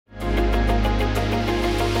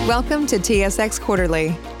Welcome to TSX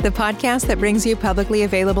Quarterly, the podcast that brings you publicly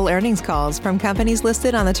available earnings calls from companies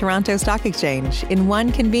listed on the Toronto Stock Exchange in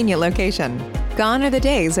one convenient location. Gone are the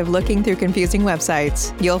days of looking through confusing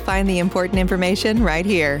websites. You'll find the important information right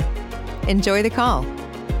here. Enjoy the call.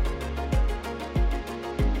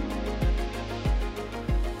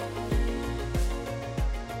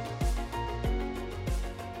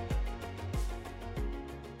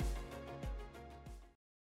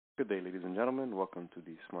 Good day, ladies and gentlemen. Welcome to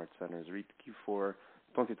the SmartCentres REIT Q4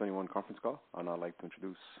 2021 conference call. I'd now like to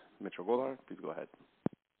introduce Mitchell Goldhar. Please go ahead.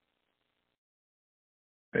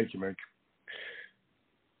 Thank you, Mike.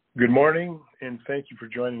 Good morning, and thank you for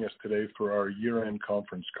joining us today for our year-end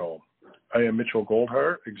conference call. I am Mitchell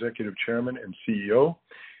Goldhar, Executive Chairman and CEO,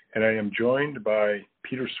 and I am joined by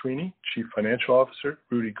Peter Sweeney, Chief Financial Officer,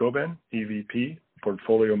 Rudy Goben, EVP,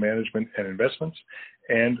 Portfolio Management and Investments,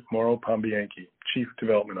 and Mauro Pambianchi, Chief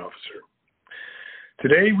Development Officer.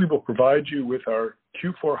 Today, we will provide you with our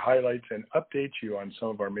Q4 highlights and update you on some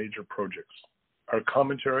of our major projects. Our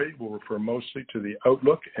commentary will refer mostly to the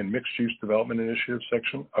Outlook and Mixed-Use Development Initiative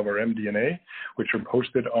section of our MD&A, which are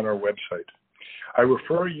posted on our website. I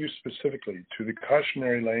refer you specifically to the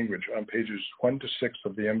cautionary language on pages 1 to 6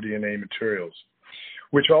 of the MD&A materials,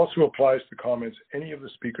 which also applies to comments any of the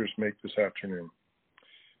speakers make this afternoon.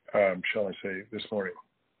 This morning.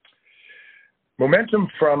 Momentum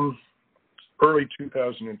from early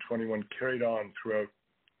 2021 carried on throughout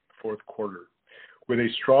the fourth quarter with a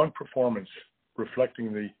strong performance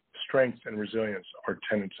reflecting the strength and resilience of our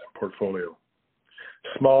tenants and portfolio.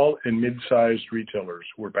 Small and mid-sized retailers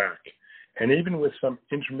were back, and even with some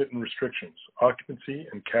intermittent restrictions, occupancy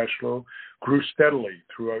and cash flow grew steadily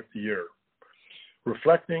throughout the year,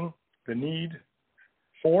 reflecting the need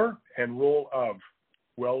for and role of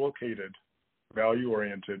well-located,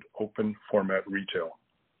 value-oriented, open-format retail.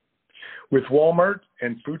 With Walmart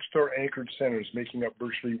and food store anchored centers making up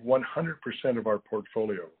virtually 100% of our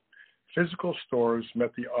portfolio, physical stores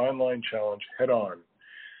met the online challenge head-on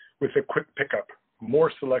with a quick pickup,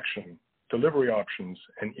 more selection, delivery options,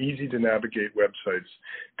 and easy-to-navigate websites,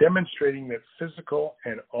 demonstrating that physical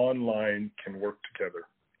and online can work together.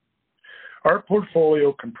 Our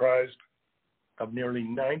portfolio comprised of nearly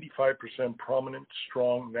 95% prominent,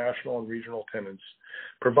 strong national and regional tenants,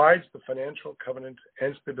 provides the financial covenant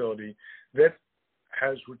and stability that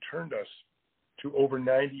has returned us to over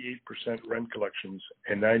 98% rent collections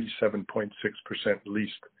and 97.6%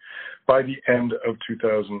 leased by the end of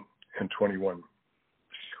 2021.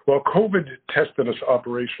 While COVID tested us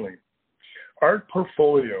operationally, our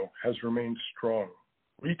portfolio has remained strong.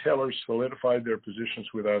 Retailers solidified their positions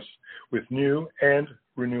with us with new and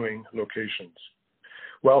renewing locations,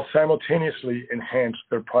 while simultaneously enhanced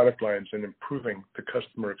their product lines and improving the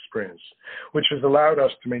customer experience, which has allowed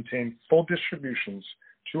us to maintain full distributions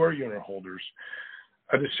to our unit holders,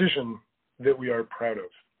 a decision that we are proud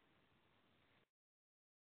of.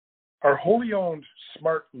 Our wholly owned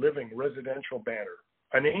Smart Living residential banner,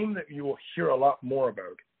 a name that you will hear a lot more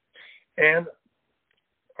about, and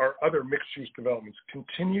our other mixed-use developments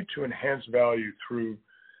continue to enhance value throughout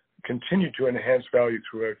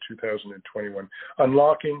 2021,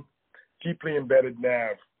 unlocking deeply embedded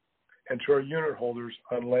NAV and to our unit holders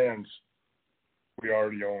on lands we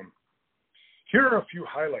already own. Here are a few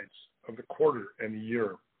highlights of the quarter and the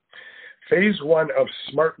year. Phase 1 of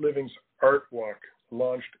Smart Living's Art Walk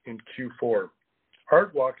launched in Q4.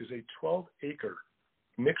 Art Walk is a 12-acre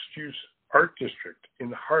mixed-use art district in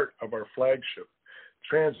the heart of our flagship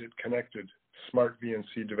transit-connected Smart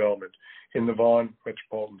VNC development in the Vaughan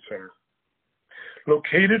Metropolitan Centre.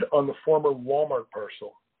 Located on the former Walmart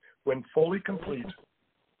parcel, when fully complete,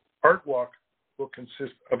 Art Walk will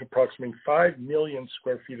consist of approximately 5 million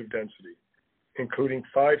square feet of density, including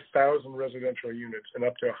 5,000 residential units and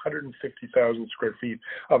up to 150,000 square feet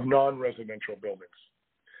of non-residential buildings.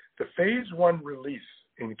 The Phase 1 release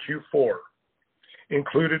in Q4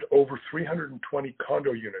 included over 320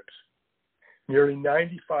 condo units, nearly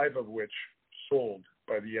 95 of which sold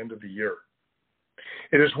by the end of the year.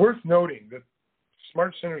 It is worth noting that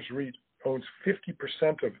SmartCentres REIT owns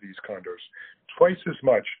 50% of these condos, twice as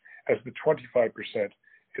much as the 25%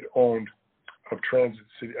 it owned of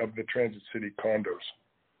the Transit City condos.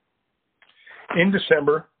 In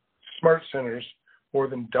December, SmartCentres more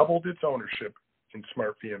than doubled its ownership in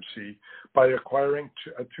Smart VMC by acquiring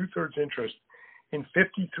a two-thirds interest in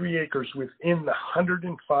 53 acres within the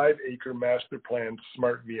 105-acre master planned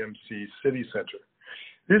Smart VMC City Centre.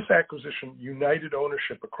 This acquisition united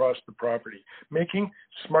ownership across the property, making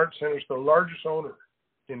SmartCentres the largest owner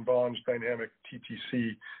in Vaughan's dynamic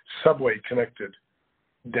TTC subway-connected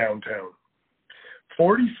downtown.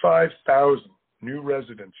 45,000 new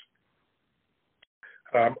residents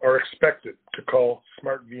are expected to call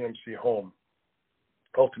Smart VMC home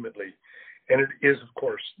ultimately. And it is, of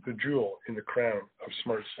course, the jewel in the crown of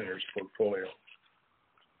SmartCentres' portfolio.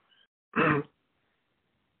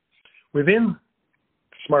 Within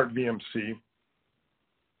Smart VMC,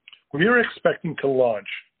 we are expecting to launch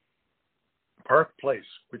Park Place,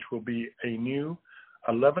 which will be a new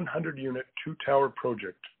 1,100-unit two-tower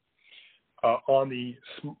project on the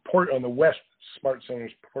West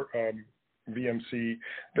SmartCentres VMC,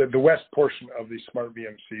 the west portion of the Smart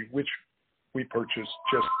VMC, which we purchased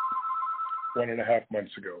just 1.5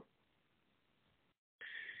 months ago.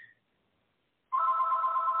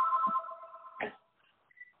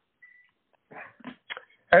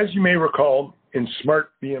 As you may recall, in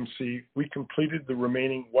Smart VMC, we completed the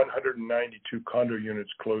remaining 192 condo units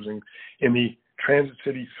closing in the Transit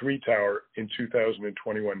City 3 Tower in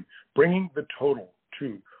 2021, bringing the total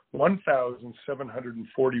to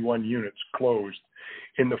 1,741 units closed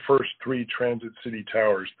in the first 3 Transit City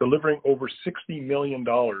towers, delivering over $60 million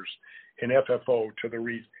in FFO to the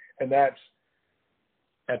REIT, and that's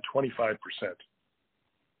at 25%.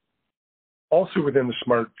 Also within the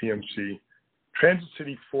Smart VMC, Transit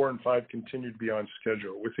City 4 and 5 continue to be on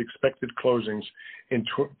schedule with expected closings in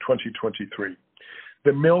 2023.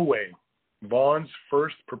 The Millway, Vaughan's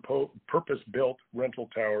first purpose-built rental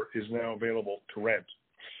tower, is now available to rent,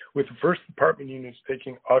 with the first apartment units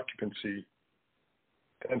taking occupancy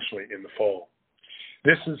potentially in the fall.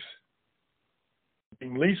 This is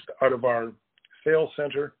being leased out of our sales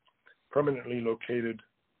center, permanently located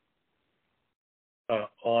at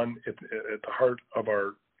the heart of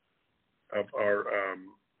our at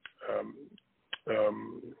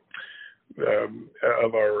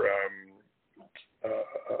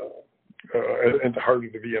the heart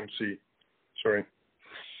of the VMC. Sorry.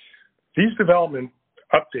 These development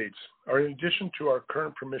updates are in addition to our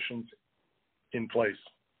current permissions in place.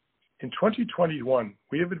 In 2021,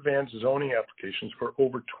 we have advanced zoning applications for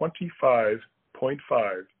over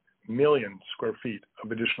 25.5 million square feet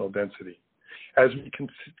of additional density as we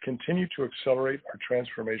continue to accelerate our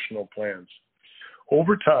transformational plans.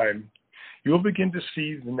 Over time, you will begin to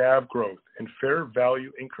see the NAV growth and fair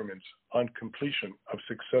value increments on completion of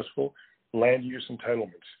successful land use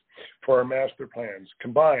entitlements for our master plans,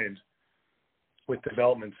 combined with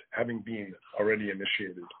developments having been already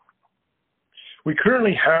initiated. We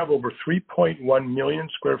currently have over 3.1 million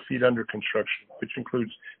square feet under construction, which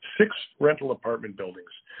includes 6 rental apartment buildings,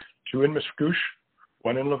 2 in Mascouche,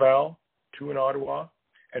 1 in Laval, 2 in Ottawa,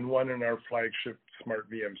 and 1 in our flagship Smart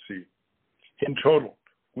VMC. In total,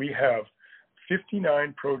 we have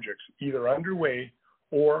 59 projects either underway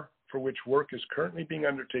or for which work is currently being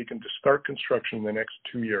undertaken to start construction in the next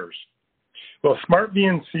 2 years. While Smart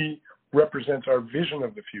VMC represents our vision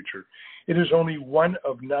of the future, it is only one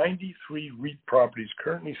of 93 REIT properties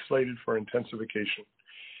currently slated for intensification.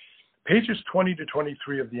 Pages 20 to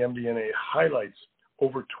 23 of the MD&A highlights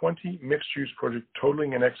over 20 mixed-use projects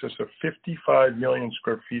totaling in excess of 55 million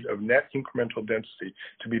square feet of net incremental density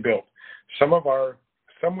to be built. Some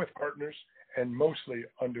with partners, and mostly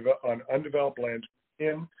on undeveloped land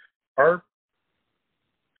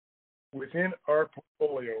within our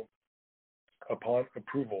portfolio upon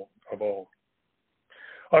approval of all.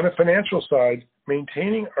 On the financial side,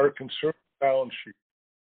 maintaining our conservative balance sheet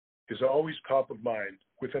is always top of mind,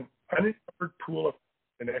 with an unencumbered pool of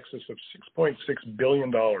in excess of $6.6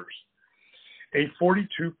 billion, a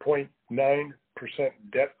 42.9%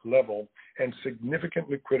 debt level, and significant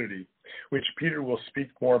liquidity, which Peter will speak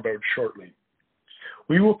more about shortly.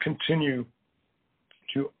 We will continue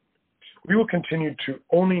to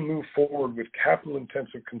only move forward with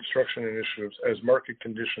capital-intensive construction initiatives as market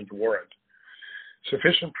conditions warrant.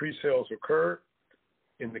 Sufficient pre-sales occur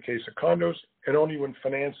in the case of condos, and only when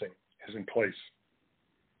financing is in place.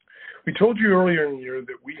 We told you earlier in the year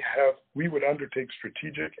that we would undertake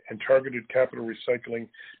strategic and targeted capital recycling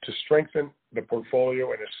to strengthen the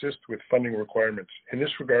portfolio and assist with funding requirements. In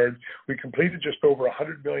this regard, we completed just over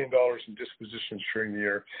 $100 million in dispositions during the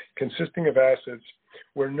year, consisting of assets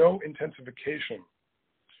where no intensification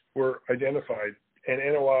were identified and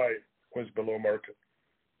NOI was below market.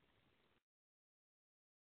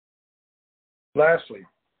 Lastly,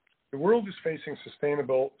 the world is facing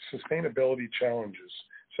sustainability challenges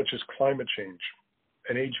such as climate change,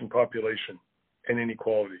 an aging population, and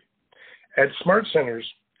inequality. At SmartCentres,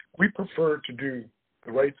 we prefer to do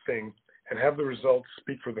the right thing and have the results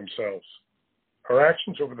speak for themselves. Our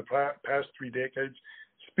actions over the past 3 decades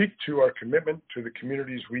speak to our commitment to the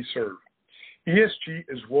communities we serve. ESG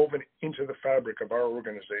is woven into the fabric of our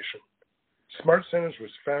organization. SmartCentres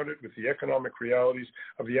was founded with the economic realities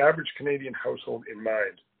of the average Canadian household in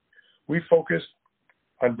mind. We focused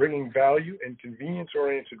on bringing value and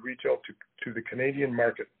convenience-oriented retail to the Canadian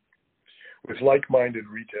market with like-minded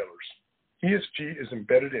retailers. ESG is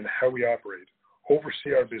embedded in how we operate,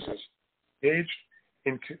 oversee our business, engage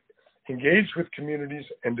with communities,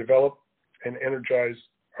 and develop and energize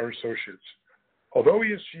our associates. Although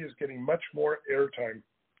ESG is getting much more airtime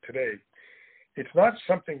today, it's not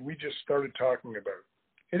something we just started talking about.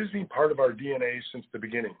 It has been part of our DNA since the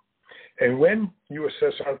beginning. And when you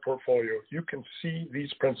assess our portfolio, you can see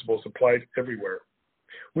these principles applied everywhere.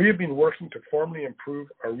 We have been working to formally improve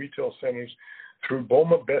our retail centers through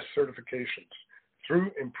BOMA Best certifications,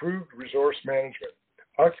 through improved resource management,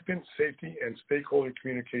 occupant safety and stakeholder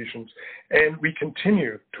communications, and we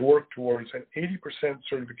continue to work towards an 80%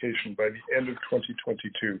 certification by the end of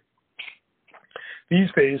 2022. These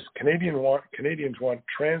days, Canadians want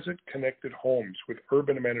transit-connected homes with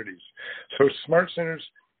urban amenities. So SmartCentres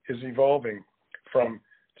is evolving from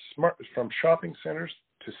shopping centers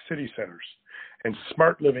to city centers, and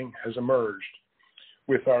Smart Living has emerged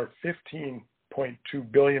with our $15.2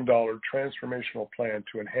 billion transformational plan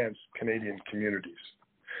to enhance Canadian communities.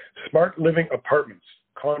 Smart Living apartments,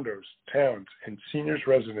 condos, towns, and seniors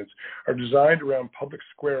residents are designed around public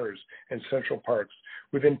squares and central parks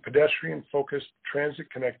within pedestrian-focused,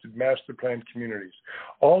 transit-connected master-planned communities,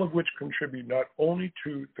 all of which contribute not only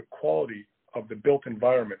to the quality of the built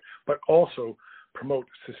environment, but also promote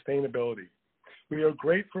sustainability. We are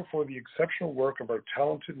grateful for the exceptional work of our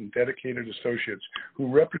talented and dedicated associates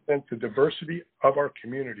who represent the diversity of our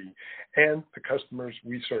community and the customers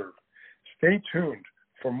we serve. Stay tuned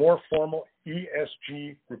for more formal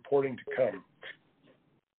ESG reporting to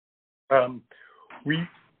come. We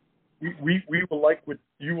will like what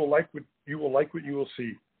you will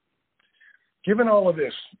see. Given all of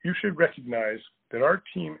this, you should recognize that our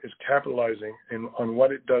team is capitalizing on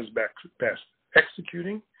what it does best,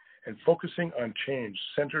 executing and focusing on change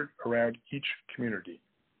centered around each community.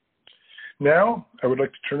 Now, I would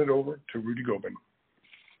like to turn it over to Rudy Gobin.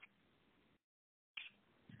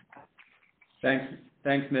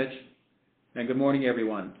 Thanks, Mitch, and good morning,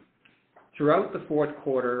 everyone. Throughout the fourth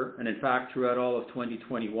quarter, and in fact throughout all of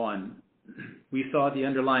 2021, we saw the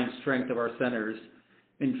underlying strength of our centers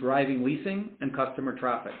in driving leasing and customer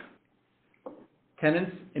traffic.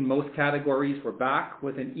 Tenants in most categories were back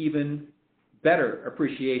with an even better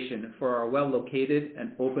appreciation for our well-located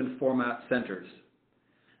and open format centers.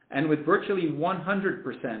 And with virtually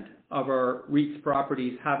 100% of our REIT's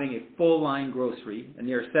properties having a full-line grocery, and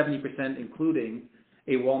near 70% including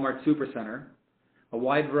a Walmart Supercenter, a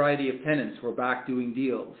wide variety of tenants were back doing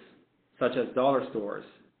deals, such as dollar stores,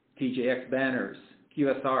 TJX banners,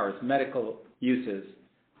 QSRs, medical uses,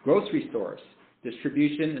 grocery stores,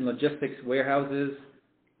 distribution and logistics warehouses,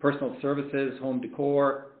 personal services, home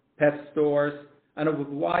decor, pet stores, and a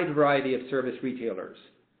wide variety of service retailers,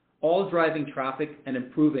 all driving traffic and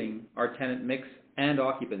improving our tenant mix and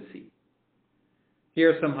occupancy. Here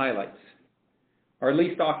are some highlights. Our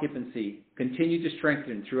leased occupancy continued to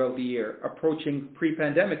strengthen throughout the year, approaching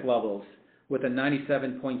pre-pandemic levels with a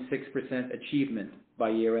 97.6% achievement by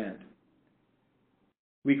year-end.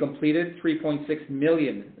 We completed 3.6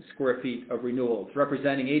 million square feet of renewals,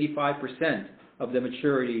 representing 85% of the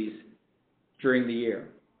maturities during the year.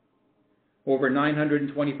 Over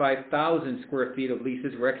 925,000 square feet of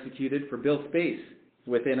leases were executed for built space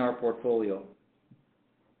within our portfolio.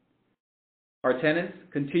 Our tenants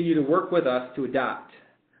continue to work with us to adapt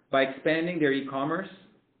by expanding their e-commerce,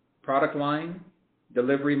 product line,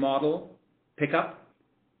 delivery model, pickup,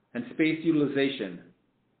 and space utilization,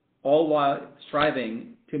 all while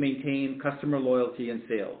striving to maintain customer loyalty and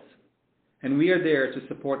sales. And we are there to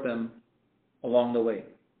support them along the way.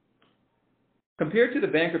 Compared to the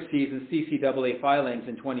bankruptcies and CCAA filings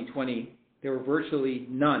in 2020, there were virtually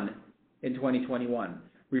none in 2021,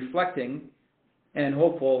 reflecting and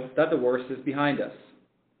hopeful that the worst is behind us.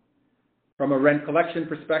 From a rent collection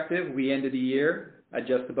perspective, we ended the year at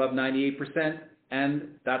just above 98%, and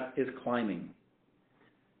that is climbing,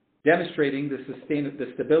 demonstrating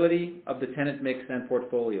the stability of the tenant mix and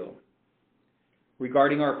portfolio.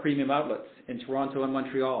 Regarding our premium outlets in Toronto and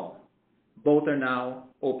Montreal, both are now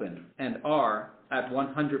open and are at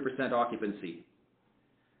 100% occupancy.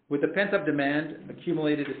 With the pent-up demand,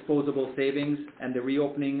 accumulated disposable savings, and the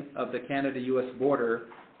reopening of the Canada-US border,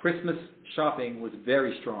 Christmas shopping was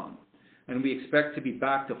very strong, and we expect to be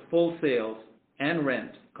back to full sales and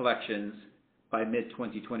rent collections by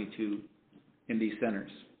mid-2022 in these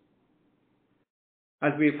centers.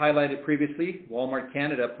 As we have highlighted previously, Walmart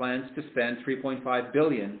Canada plans to spend $3.5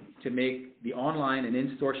 billion to make the online and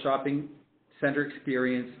in-store shopping center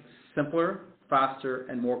experience simpler, faster,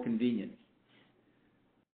 and more convenient.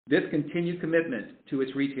 This continued commitment to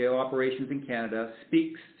its retail operations in Canada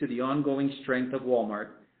speaks to the ongoing strength of Walmart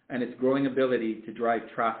and its growing ability to drive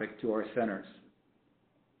traffic to our centers.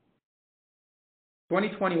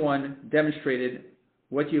 2021 demonstrated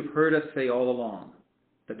what you've heard us say all along,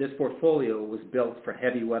 that this portfolio was built for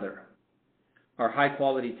heavy weather. Our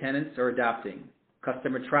high-quality tenants are adapting.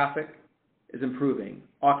 Customer traffic is improving.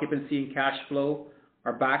 Occupancy and cash flow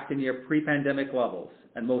are back to near pre-pandemic levels.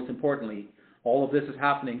 And most importantly, all of this is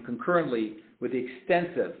happening concurrently with the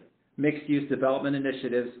extensive mixed-use development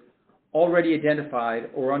initiatives already identified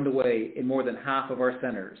or underway in more than half of our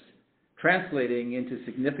centers, translating into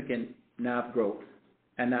significant NAV growth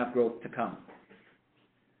and NAV growth to come.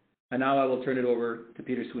 And now I will turn it over to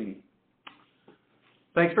Peter Sweeney.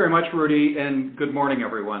 Thanks very much, Rudy, and good morning,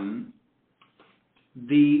 everyone.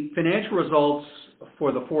 The financial results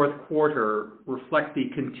for the fourth quarter reflect the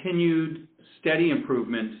continued steady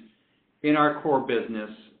improvement in our core business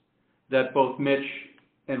that both Mitch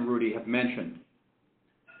and Rudy have mentioned.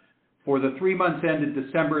 For the 3 months ended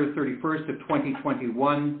December 31st of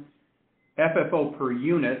 2021, FFO per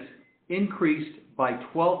unit increased by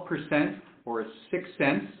 12%, or 6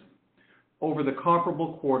 cents, over the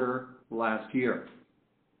comparable quarter last year.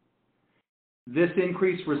 This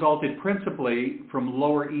increase resulted principally from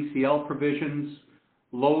lower ECL provisions,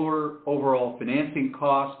 lower overall financing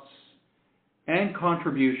costs, and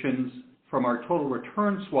contributions from our total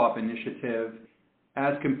return swap initiative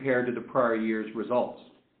as compared to the prior year's results.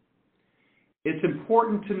 It's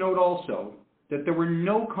important to note also that there were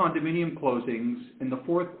no condominium closings in the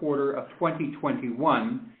fourth quarter of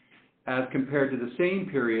 2021 as compared to the same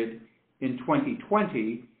period in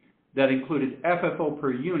 2020 that included FFO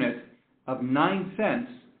per unit of 9 cents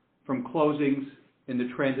from closings in the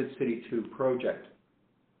Transit City 2 project.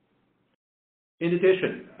 In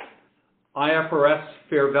addition, IFRS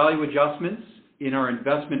fair value adjustments in our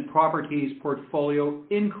investment properties portfolio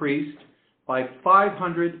increased by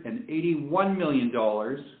 $581 million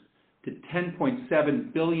to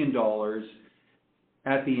 $10.7 billion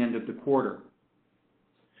at the end of the quarter.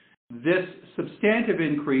 This substantive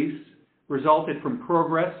increase resulted from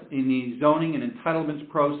progress in the zoning and entitlements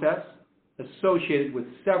process associated with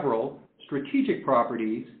several strategic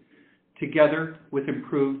properties, together with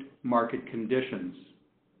improved market conditions.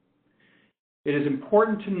 It is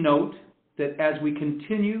important to note that as we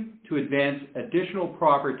continue to advance additional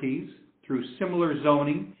properties through similar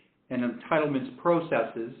zoning and entitlements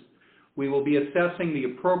processes, we will be assessing the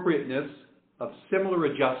appropriateness of similar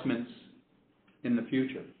adjustments in the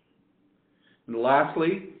future. And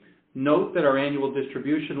lastly, note that our annual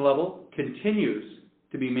distribution level continues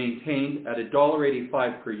to be maintained at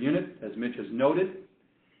 $1.85 per unit, as Mitch has noted,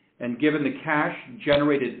 and given the cash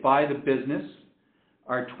generated by the business,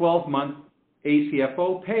 our 12-month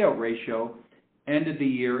ACFO payout ratio ended the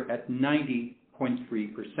year at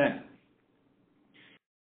 90.3%.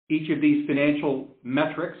 Each of these financial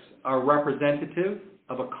metrics are representative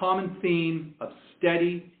of a common theme of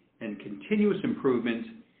steady and continuous improvement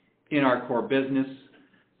in our core business,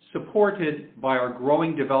 supported by our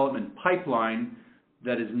growing development pipeline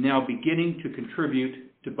that is now beginning to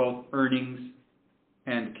contribute to both earnings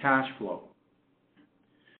and cash flow.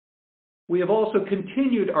 We have also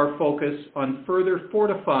continued our focus on further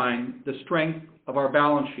fortifying the strength of our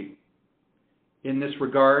balance sheet. In this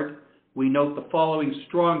regard, we note the following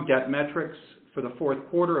strong debt metrics for the fourth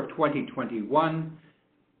quarter of 2021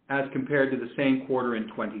 as compared to the same quarter in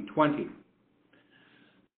 2020.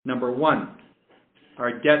 Number one,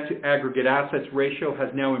 our debt to aggregate assets ratio has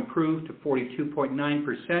now improved to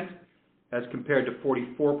 42.9% as compared to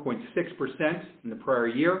 44.6% in the prior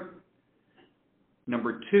year.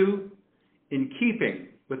 Number two, in keeping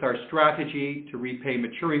with our strategy to repay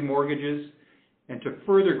maturing mortgages and to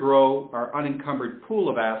further grow our unencumbered pool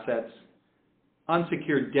of assets,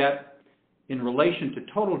 unsecured debt in relation to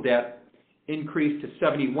total debt increased to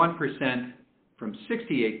 71% from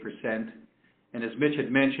 68%. And as Mitch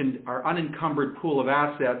had mentioned, our unencumbered pool of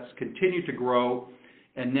assets continue to grow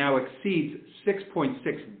and now exceeds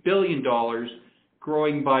 $6.6 billion,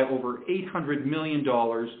 growing by over $800 million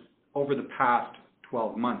over the past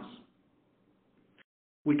 12 months.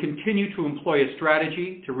 We continue to employ a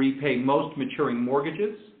strategy to repay most maturing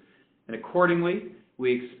mortgages, and accordingly,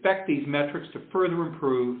 we expect these metrics to further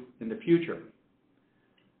improve in the future.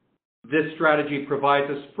 This strategy provides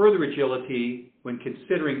us further agility when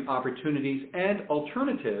considering opportunities and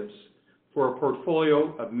alternatives for a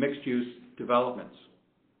portfolio of mixed-use developments.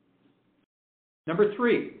 Number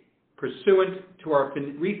three, pursuant to our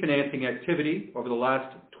refinancing activity over the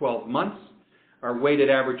last 12 months, our weighted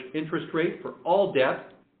average interest rate for all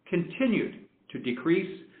debt continued to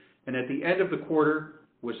decrease, and at the end of the quarter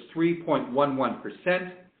was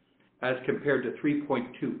 3.11% as compared to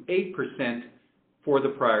 3.28% for the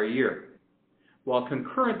prior year, while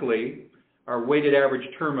concurrently our weighted average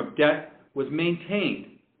term of debt was maintained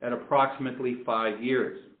at approximately 5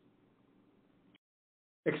 years.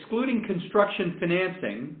 Excluding construction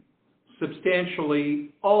financing,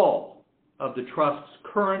 substantially all of the Trust's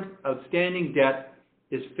current outstanding debt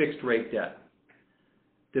is fixed rate debt.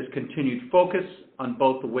 This continued focus on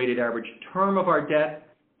both the weighted average term of our debt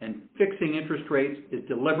and fixing interest rates is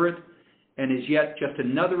deliberate and is yet just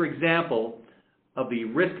another example of the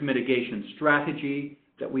risk mitigation strategy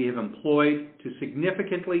that we have employed to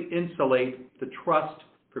significantly insulate the Trust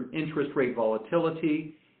from interest rate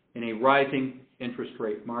volatility in a rising interest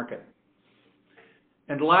rate market.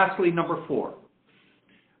 And lastly, number 4,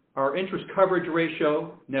 our interest coverage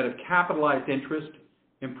ratio, net of capitalized interest,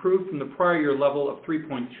 improved from the prior year level of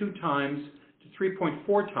 3.2 times to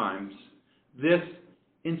 3.4 times. This,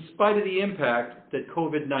 in spite of the impact that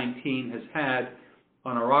COVID-19 has had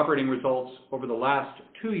on our operating results over the last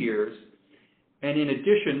 2 years, and in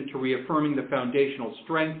addition to reaffirming the foundational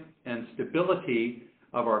strength and stability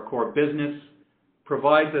of our core business,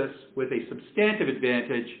 provides us with a substantive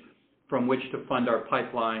advantage from which to fund our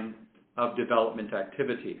pipeline of development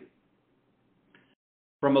activity.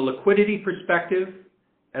 From a liquidity perspective,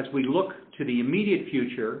 as we look to the immediate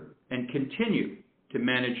future and continue to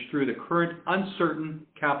manage through the current uncertain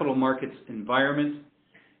capital markets environment,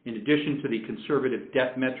 in addition to the conservative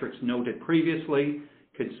debt metrics noted previously,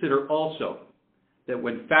 consider also that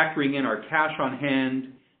when factoring in our cash on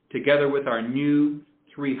hand, together with our new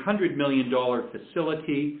 $300 million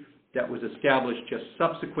facility that was established just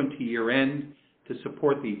subsequent to year-end to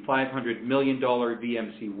support the $500 million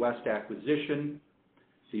VMC West acquisition,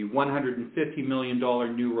 the $150 million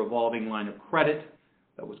new revolving line of credit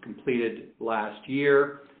that was completed last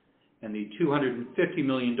year, and the $250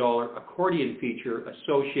 million accordion feature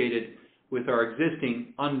associated with our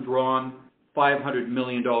existing undrawn $500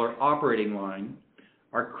 million operating line,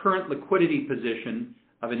 our current liquidity position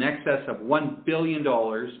of in excess of $1 billion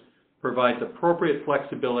provides appropriate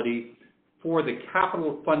flexibility for the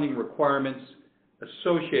capital funding requirements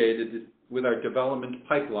associated with our development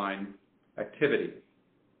pipeline activity.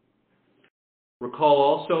 Recall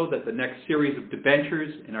also that the next series of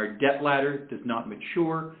debentures in our debt ladder does not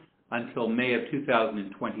mature until May of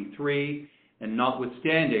 2023, and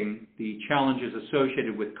notwithstanding the challenges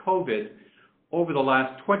associated with COVID, over the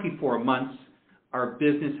last 24 months, our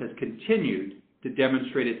business has continued to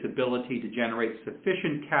demonstrate its ability to generate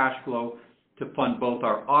sufficient cash flow to fund both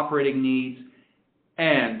our operating needs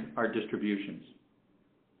and our distributions.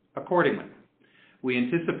 Accordingly, we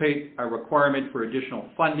anticipate our requirement for additional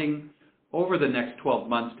funding over the next 12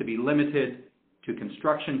 months to be limited to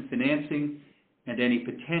construction financing and any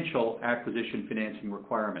potential acquisition financing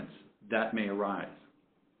requirements that may arise.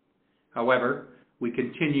 However, we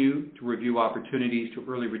continue to review opportunities to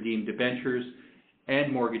early redeem debentures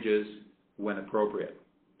and mortgages when appropriate.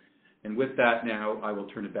 And with that now, I will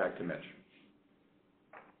turn it back to Mitch.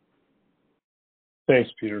 Thanks,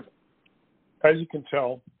 Peter. As you can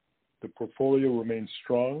tell, the portfolio remains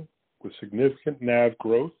strong with significant NAV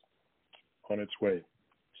growth on its way,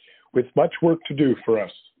 with much work to do for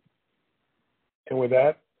us. And with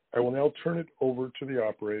that, I will now turn it over to the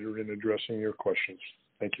operator in addressing your questions.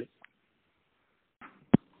 Thank you.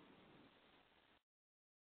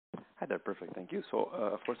 Hi there, perfect, thank you. So,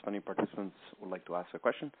 of course, if any participants would like to ask a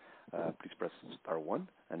question, please press *1.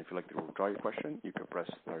 And if you'd like to withdraw your question, you can press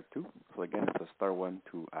 *2. So again, it's a *1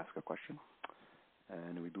 to ask a question.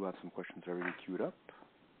 And we do have some questions already queued up.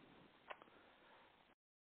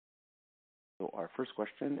 So our first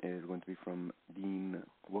question is going to be from Dean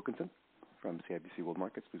Wilkinson from CIBC World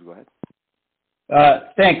Markets. Please go ahead.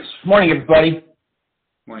 Thanks. Morning, everybody.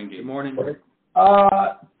 Morning, Dean. Good morning.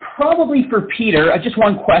 Probably for Peter, just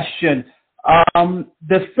one question.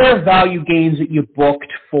 The fair value gains that you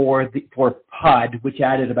booked for PUD, which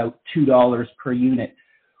added about $2 per unit,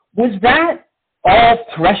 was that all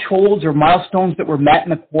thresholds or milestones that were met in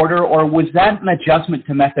the quarter, or was that an adjustment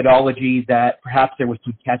to methodology that perhaps there was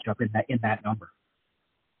some catch-up in that number?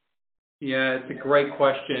 Yeah, it's a great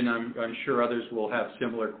question. I'm sure others will have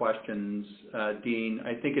similar questions, Dean.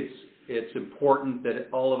 I think it's important that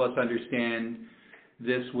all of us understand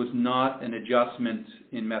this was not an adjustment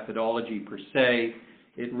in methodology per se.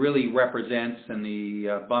 It really represents, and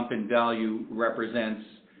the bump in value represents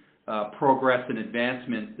progress and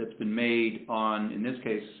advancement that's been made on, in this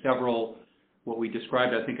case, several, what we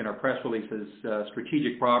described, I think, in our press release as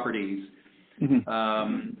strategic properties.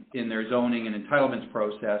 in their zoning and entitlements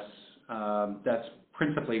process. That's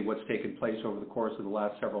principally what's taken place over the course of the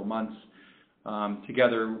last several months,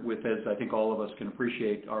 together with, as I think all of us can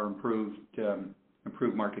appreciate, our improved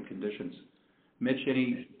market conditions. Mitch,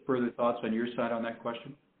 any further thoughts on your side on that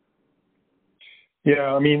question?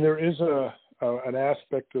 Yeah, I mean, there is an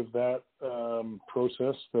aspect of that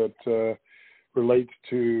process that relates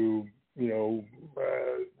to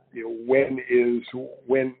when is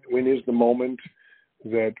the moment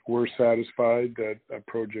that we're satisfied that a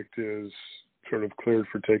project is sort of cleared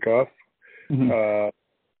for takeoff.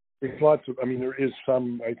 There's lots of, I mean, there is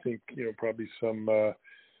some, I think, probably some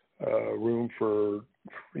room for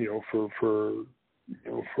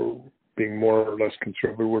being more or less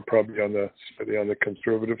conservative. We're probably on the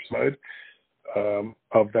conservative side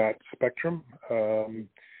of that spectrum.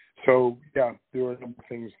 So yeah, there were a number of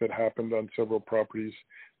things that happened on several properties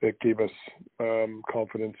that gave us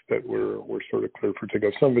confidence that we're sort of clear for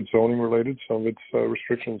takeoff. Some of it's zoning related, some of it's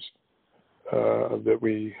restrictions that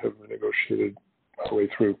we have negotiated our way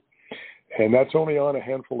through. And that's only on a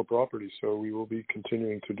handful of properties, so we will be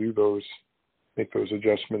continuing to do those, make those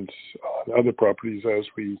adjustments on other properties as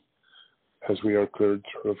we are cleared,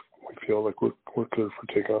 sort of, we feel like we're clear for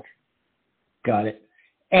takeoff. Got it.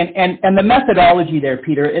 And the methodology there,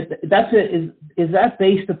 Peter, is that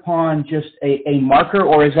based upon just a marker,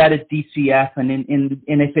 or is that a DCF? And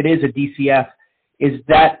if it is a DCF, is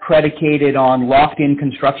that predicated on locked-in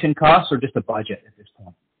construction costs or just a budget at this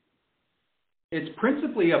point? It's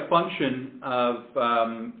principally a function of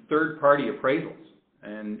third-party appraisals,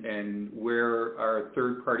 and where our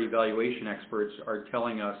third-party valuation experts are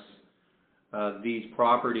telling us these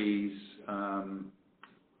properties,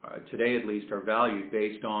 today at least, are valued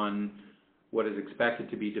based on what is expected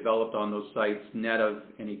to be developed on those sites, net of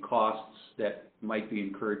any costs that might be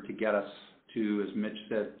incurred to get us to, as Mitch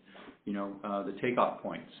said, the takeoff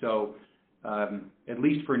point. So at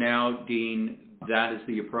least for now, Dean, that is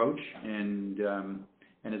the approach, and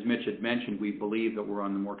as Mitch had mentioned, we believe that we're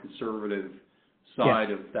on the more conservative side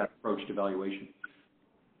of that approach to valuation.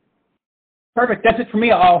 Perfect. That's it for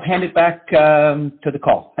me. I'll hand it back to the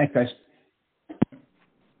call. Thanks, guys.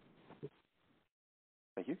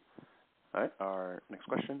 Thank you. All right. Our next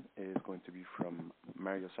question is going to be from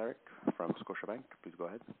Mario Saric from Scotiabank. Please go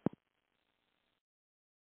ahead.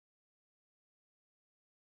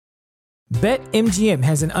 BetMGM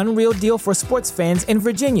has an unreal deal for sports fans in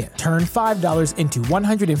Virginia. Turn $5 into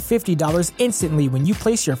 $150 instantly when you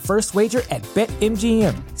place your first wager at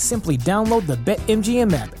BetMGM. Simply download the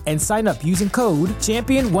BetMGM app and sign up using code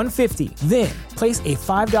Champion150. Then, place a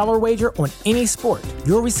 $5 wager on any sport.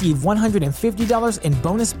 You'll receive $150 in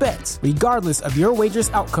bonus bets, regardless of your wager's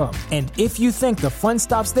outcome. And if you think the fun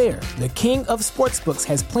stops there, the king of sportsbooks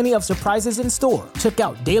has plenty of surprises in store. Check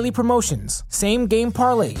out daily promotions, same-game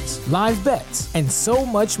parlays, live bets, and so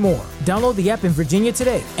much more. Download the app in Virginia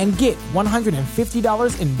today and get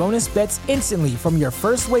 $150 in bonus bets instantly from your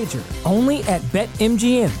first wager. Only at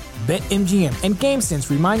BetMGM. BetMGM and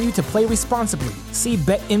GameSense remind you to play responsibly. See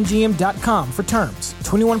BetMGM.com for terms.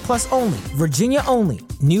 21 plus only. Virginia only.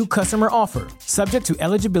 New customer offer. Subject to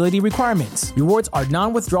eligibility requirements. Rewards are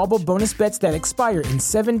non-withdrawable bonus bets that expire in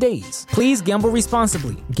 7 days. Please gamble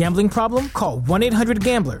responsibly. Gambling problem? Call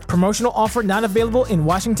 1-800-GAMBLER. Promotional offer not available in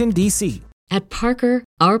Washington, D.C. At Parker,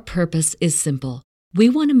 our purpose is simple. We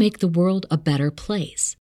want to make the world a better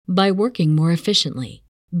place by working more efficiently,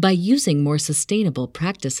 by using more sustainable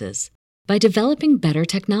practices, by developing better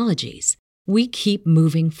technologies. We keep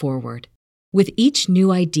moving forward. With each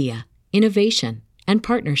new idea, innovation, and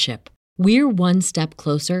partnership, we're one step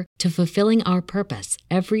closer to fulfilling our purpose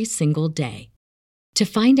every single day. To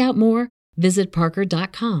find out more, visit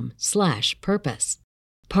parker.com/purpose.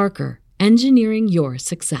 Parker, engineering your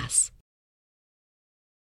success.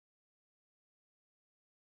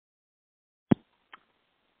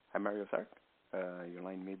 Hi, Mario Sark. Your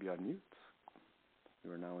line may be on mute.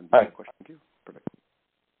 You are now in the question queue. Perfect.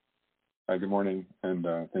 Hi, good morning, and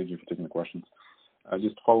thank you for taking the questions.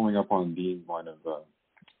 Just following up on Dean's line of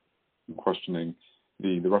questioning,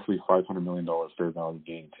 the roughly $500 million fair value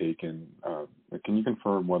gain taken, can you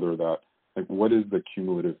confirm whether that, what is the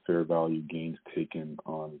cumulative fair value gains taken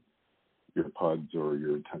on your PUDs or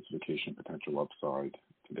your intensification potential upside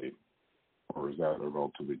to date? Or is that a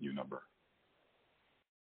relatively new number?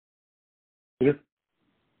 Peter?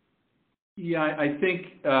 Yeah, I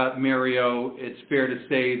think, Mario, it's fair to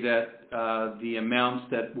say that the amounts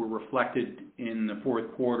that were reflected in the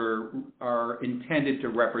fourth quarter are intended to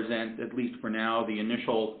represent, at least for now, the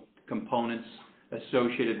initial components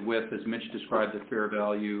associated with, as Mitch described, the fair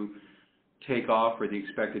value takeoff or the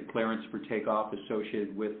expected clearance for takeoff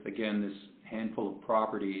associated with, again, this handful of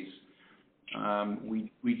properties.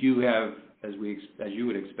 We do have, as you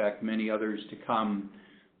would expect, many others to come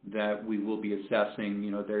that we will be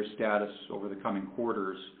assessing, their status over the coming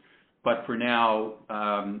quarters. But for now,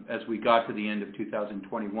 as we got to the end of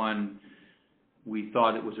 2021, we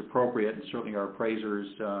thought it was appropriate, and certainly our appraisers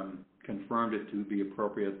confirmed it to be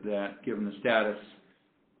appropriate, that given the status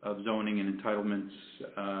of zoning and entitlements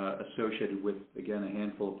associated with, again, a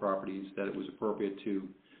handful of properties, that it was appropriate to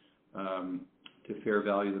fair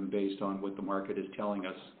value them based on what the market is telling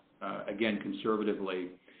us. Again, conservatively,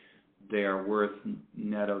 they are worth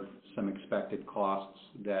net of some expected costs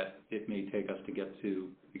that it may take us to get to,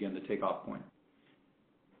 again, the takeoff point.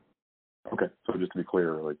 Okay, so just to be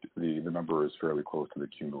clear, like the number is fairly close to the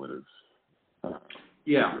cumulative.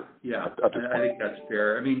 Yeah. I think that's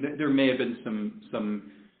fair. I mean, there may have been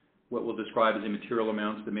some what we'll describe as immaterial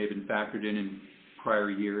amounts that may have been factored in prior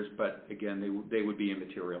years, but again, they would be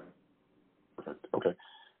immaterial. Perfect. Okay,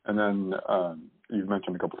 and then you've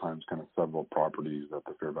mentioned a couple times kind of several properties that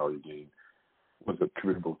the fair value gain was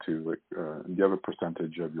attributable to. Like, do you have a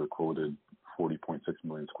percentage of your quoted 40.6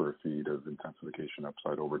 million square feet of intensification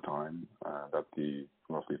upside over time that the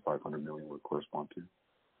roughly 500 million would correspond to?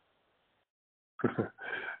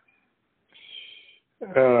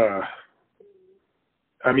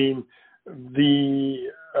 I mean, the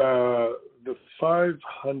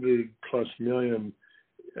 500 plus million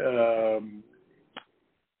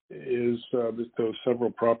is those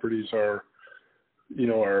several properties are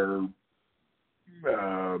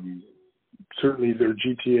certainly they're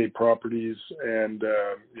GTA properties and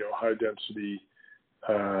high density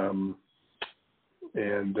and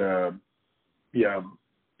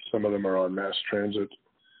some of them are on mass transit.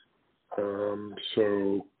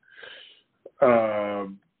 So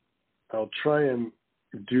I'll try and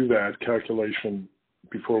do that calculation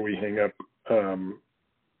before we hang up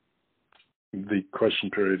the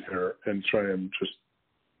question period here and try and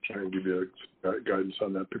give you guidance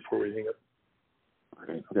on that before we hang up.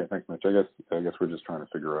 Okay, thanks, Mitch. I guess we're just trying to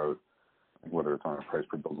figure out whether it's on a price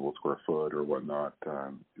per buildable square foot or whatnot.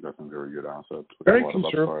 You've got some very good assets. Very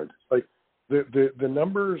conservative. Like the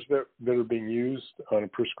numbers that are being used on a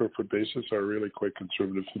per square foot basis are really quite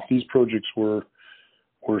conservative. If these projects were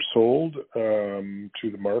sold to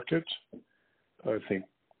the market, I think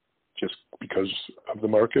just because of the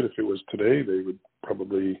market, if it was today, they would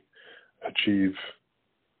probably achieve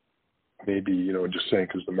maybe, just saying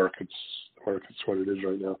because the market's what it is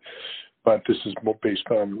right now. But this is more based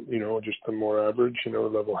on, just a more average,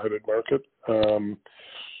 level-headed market.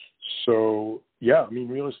 So, yeah, I mean,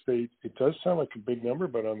 real estate, it does sound like a big number,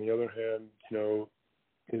 but on the other hand, in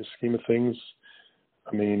the scheme of things,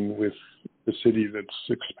 I mean, with the city that's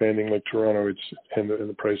expanding like Toronto, and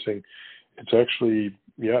the pricing, it's actually,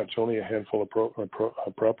 it's only a handful of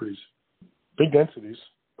properties. Big densities,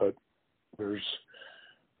 but there's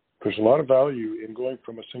a lot of value in going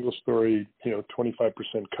from a single story,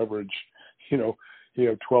 25% coverage, you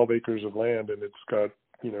have 12 acres of land and it's got,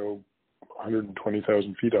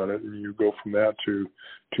 120,000 feet on it, and you go from that to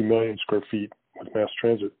 2 million square feet with mass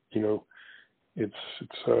transit. It's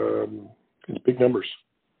big numbers.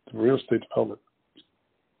 Real estate development.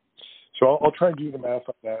 So I'll try and do the math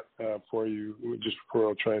on that for you just before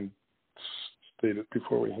I'll try and state it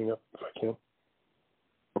before we hang up if I can.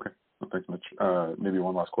 Okay. Well, thanks, Mitch. Maybe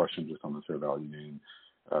one last question just on the fair value gain.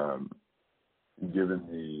 Given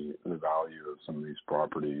the value of some of these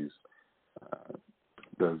properties,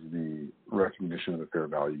 does the recognition of the fair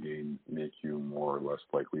value gain make you more or less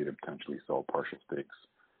likely to potentially sell partial stakes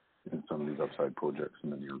in some of these upside projects in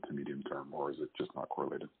the near to medium term, or is it just not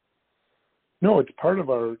correlated? No, it's part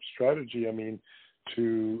of our strategy. I mean,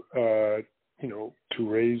 to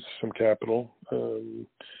raise some capital.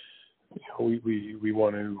 We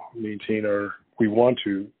want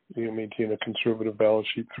to maintain a conservative balance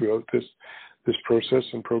sheet throughout this process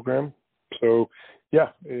and program. So,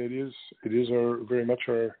 yeah, it is very much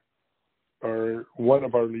our one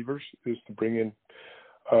of our levers is to bring in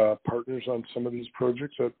partners on some of these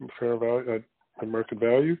projects at fair value, at market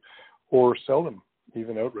value, or sell them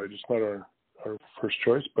even outright. It's not our first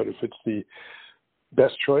choice, but if it's the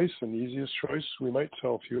best choice and easiest choice, we might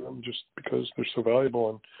sell a few of them just because they're so valuable,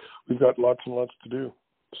 and we've got lots and lots to do.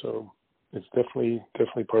 So it's definitely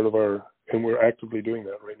part of and we're actively doing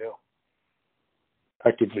that right now.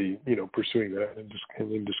 Actively, pursuing that and just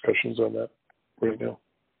in discussions on that right now.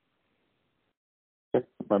 Okay.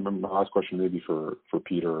 My last question maybe for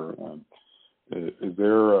Peter. Is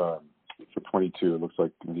there, for 22, it looks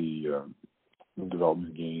like the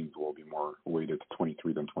development gains will be more weighted to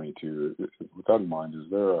 23 than 22. With that in mind, is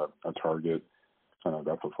there a target kind of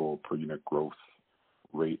FFO per unit growth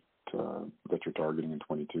rate you're targeting in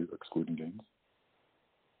 22, excluding gains?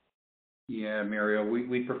 Yeah, Mario,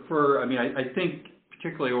 we prefer. I mean, I think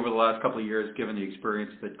particularly over the last couple of years, given the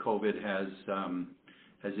experience that COVID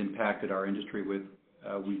has impacted our industry with,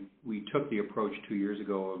 we took the approach 2 years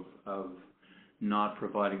ago of not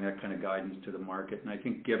providing that kind of guidance to the market. And I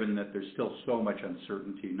think given that there's still so much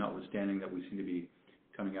uncertainty, notwithstanding that we seem to be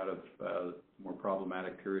coming out of a more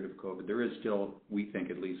problematic period of COVID, there is still, we think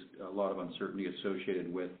at least, a lot of uncertainty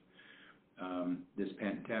associated with this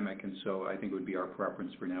pandemic. And so I think it would be our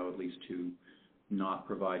preference for now at least to not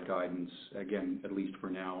provide guidance, again, at least for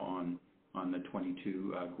now, on the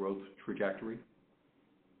 22 growth trajectory.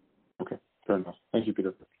 Okay, fair enough. Thank you,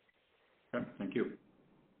 Peter. Okay, thank you.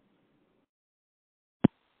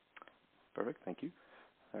 Perfect, thank you.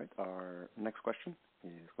 All right, our next question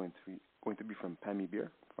is going to be from Pammi Bir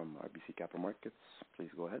from RBC Capital Markets. Please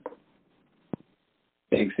go ahead.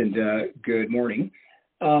 Thanks, and good morning.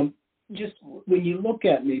 Just when you look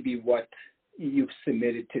at maybe what you've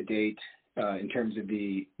submitted to date in terms of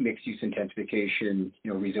the mixed-use intensification,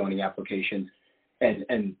 rezoning applications,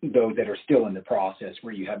 and those that are still in the process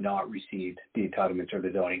where you have not received the entitlements or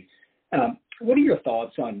the zoning, what are your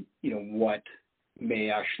thoughts on, what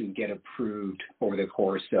may actually get approved over the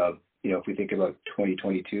course of, if we think about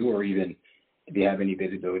 2022, or even if you have any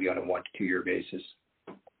visibility on a 1 to 2 year basis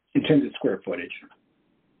in terms of square footage?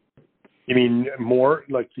 You mean more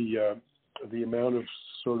like the amount of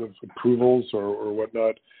sort of approvals or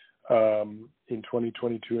whatnot in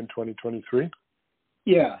 2022 and 2023?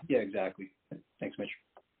 Yeah, exactly. Thanks, Mitch.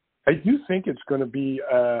 I do think it's going to be,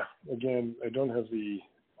 again, I don't have the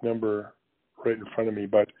number right in front of me,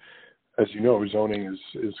 but as you know, zoning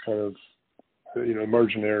is kind of,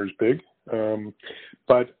 margin error is big.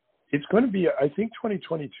 But it's going to be, I think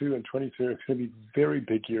 2022 and 2023 are going to be very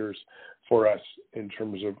big years for us in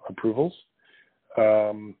terms of approvals.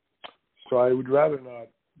 So I would rather not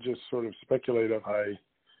just sort of speculate if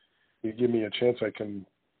you give me a chance, I can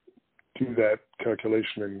do that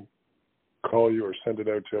calculation and call you or send it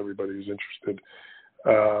out to everybody who's interested.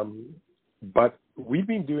 But we've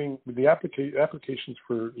been doing the applications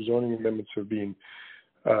for zoning amendments have been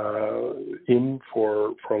in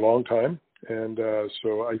for a long time, and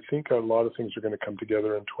so I think a lot of things are going to come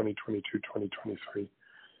together in 2022, 2023.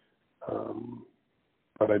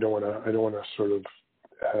 But I don't want to sort of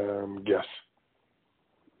guess.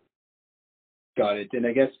 Got it. And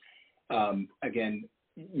I guess again,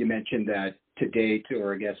 you mentioned that to date,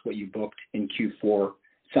 or I guess what you booked in Q4,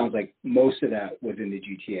 sounds like most of that was in the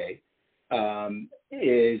GTA.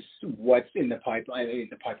 Is what's in the pipeline? I mean,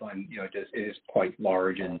 the pipeline, is quite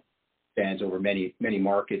large and spans over many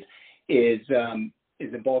markets. Is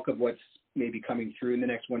the bulk of what's maybe coming through in the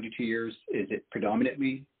next 1 to 2 years? Is it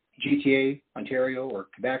predominantly GTA, Ontario, or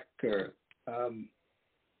Quebec, or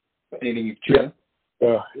anything you've chosen?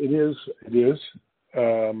 It is.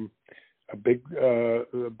 A big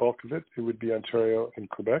bulk of it would be Ontario and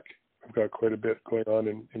Quebec. We've got quite a bit going on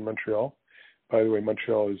in Montreal. By the way,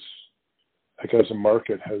 Montreal is, as a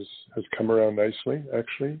market, has come around nicely.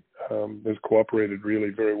 Actually, has cooperated really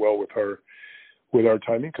very well with our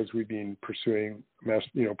timing, because we've been pursuing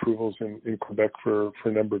approvals in Quebec for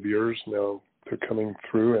a number of years now. They're coming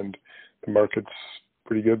through, and the market's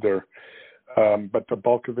pretty good there. But the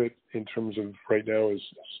bulk of it, in terms of right now, is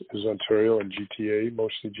Ontario and GTA,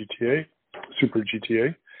 mostly GTA, super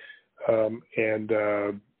GTA,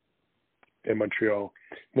 and Montreal.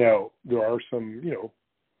 Now there are some,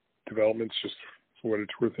 developments, just for what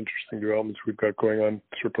it's worth, interesting developments we've got going on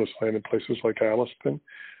surplus land in places like Alliston,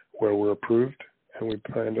 where we're approved, and we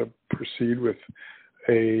plan to proceed with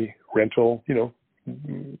a rental,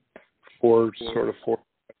 four-story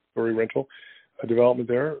rental, a development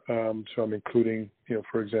there. So I'm including,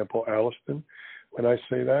 for example, Alliston when I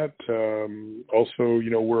say that. Also,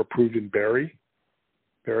 we're approved in Barrie,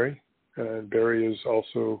 and Barrie is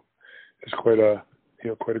quite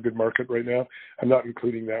a good market right now. I'm not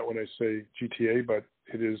including that when I say GTA, but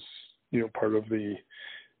it is, part of the,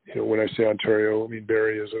 when I say Ontario, I mean,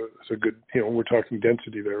 Barrie is a good, we're talking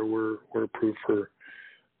density there. We're approved for,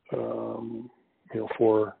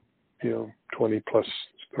 20 plus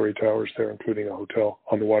story towers there, including a hotel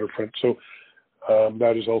on the waterfront. So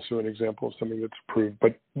that is also an example of something that's approved.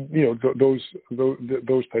 But, those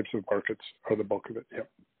types of markets are the bulk of it. Yeah.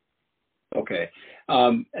 Okay.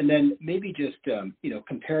 And then maybe just,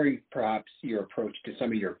 comparing perhaps your approach to some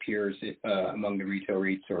of your peers among the retail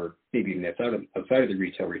REITs, or maybe even outside of the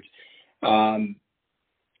retail REITs,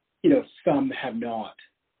 some have not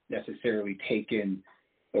necessarily taken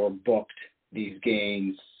or booked these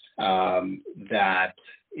gains that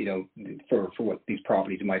for what these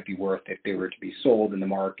properties might be worth if they were to be sold in the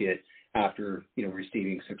market after,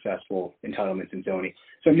 receiving successful entitlements and zoning.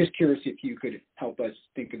 So I'm just curious if you could help us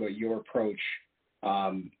think about your approach,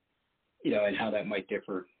 and how that might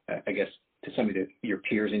differ, I guess, to some of your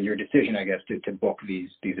peers and your decision, I guess, to book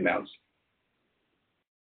these amounts.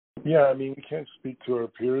 Yeah, I mean, we can't speak to our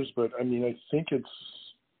peers, but I mean, I think it's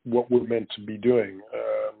what we're meant to be doing,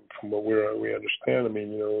 from what we understand. I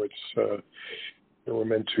mean, it's we're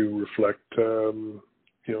meant to reflect,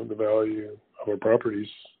 the value of our properties,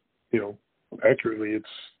 accurately. It's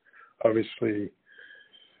obviously,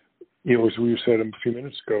 as we said a few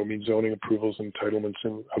minutes ago, I mean, zoning approvals, entitlements,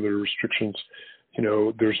 and other restrictions,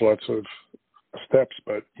 there's lots of steps,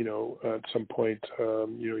 but, at some point,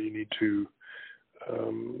 you need to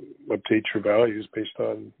update your values based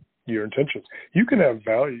on your intentions. You can have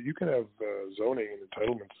value, you can have zoning and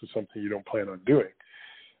entitlements to something you don't plan on doing.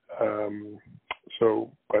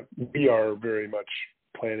 But we are very much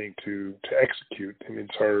planning to execute. I mean,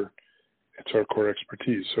 it's our core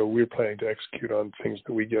expertise. So we're planning to execute on things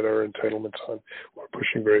that we get our entitlements on. We're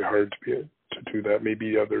pushing very hard to do that.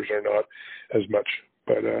 Maybe others are not as much,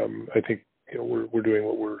 but I think we're doing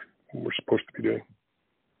what we're supposed to be doing.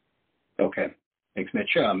 Okay, thanks,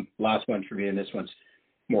 Mitch. Last one for me, and this one's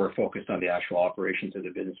more focused on the actual operations of the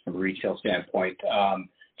business from a retail standpoint.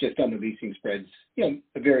 Just on the leasing spreads,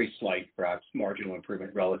 a very slight, perhaps marginal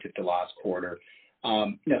improvement relative to last quarter.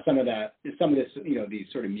 Now, some of this, these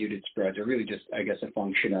sort of muted spreads are really just, I guess, a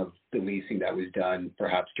function of the leasing that was done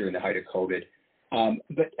perhaps during the height of COVID.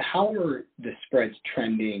 But how are the spreads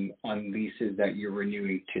trending on leases that you're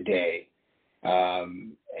renewing today?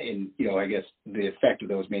 And, I guess the effect of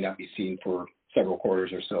those may not be seen for several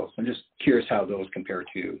quarters or so. So I'm just curious how those compare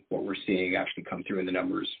to what we're seeing actually come through in the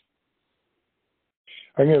numbers.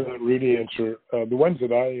 I'm going to let Rudy answer. The ones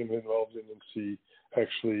that I am involved in and see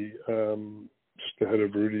actually, just ahead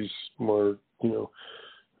of Rudy's more, he'll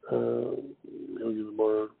give a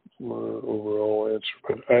more overall answer.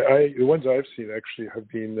 But the ones I've seen actually have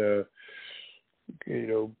been,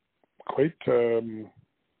 quite,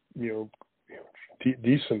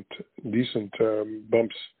 decent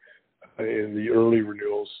bumps in the early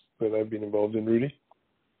renewals that I've been involved in. Rudy?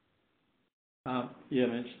 Yeah,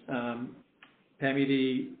 Mitch.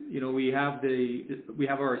 Pammy, we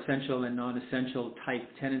have our essential and non-essential type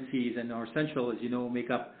tenancies, and our essential, as you know, make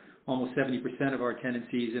up almost 70% of our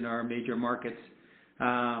tenancies in our major markets,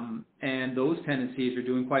 and those tenancies are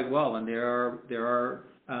doing quite well, and there are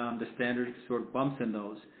the standard sort of bumps in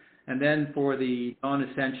those. And then for the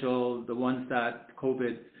non-essential, the ones that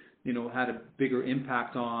COVID, had a bigger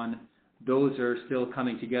impact on, those are still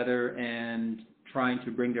coming together and trying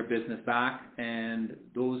to bring their business back, and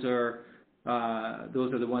those are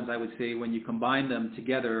the ones I would say when you combine them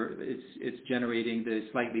together, it's generating the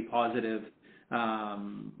slightly positive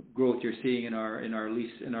growth you're seeing in our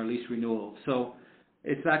lease renewal. So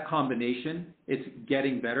it's that combination. It's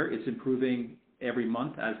getting better. It's improving every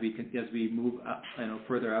month as we move up,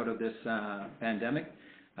 further out of this pandemic.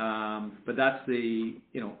 But that's the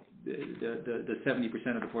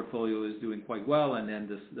 70% of the portfolio is doing quite well, and then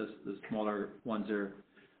the smaller ones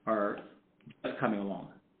are coming along.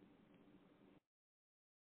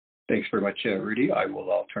 Thanks very much, Rudy.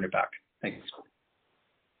 I'll turn it back. Thanks.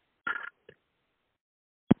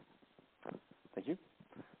 Thank you.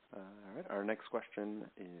 All right. Our next question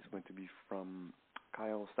is going to be from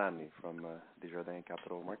Kyle Stanley from Desjardins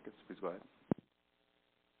Capital Markets. Please go ahead.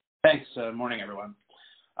 Thanks. Morning, everyone.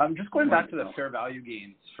 Just going back to the fair value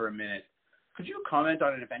gains for a minute, could you comment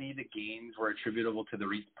on if any of the gains were attributable to the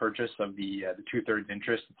REIT purchase of the 2/3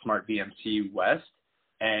 interest in SmartVMC West,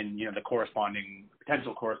 and the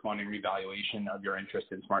potential corresponding revaluation of your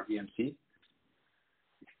interest in SmartVMC?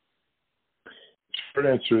 Short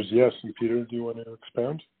answer is yes. And Peter, do you want to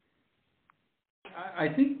expound? I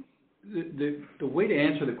think the way to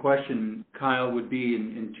answer the question, Kyle, would be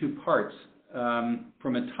in two parts.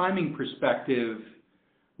 From a timing perspective,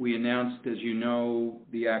 we announced, as you know,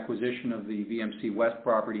 the acquisition of the VMC West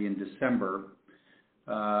property in December.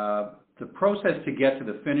 The process to get to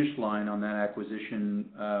the finish line on that acquisition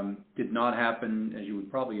did not happen, as you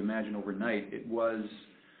would probably imagine, overnight. It was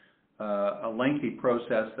a lengthy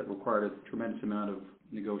process that required a tremendous amount of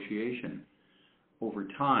negotiation over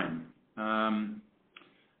time.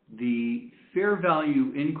 The fair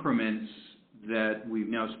value increments that we've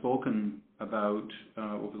now spoken about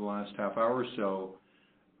over the last half hour or so,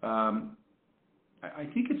 I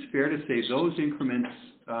think it's fair to say those increments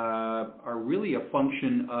are really a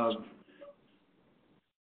function of,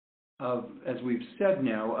 as we've said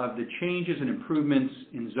now, of the changes and improvements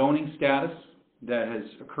in zoning status that has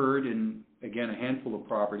occurred in, again, a handful of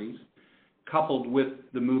properties, coupled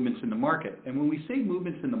with the movements in the market. And when we say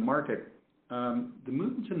movements in the market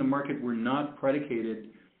were not predicated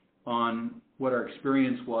on what our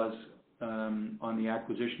experience was on the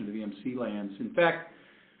acquisition of the VMC lands. In fact,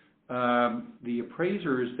 the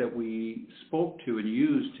appraisers that we spoke to and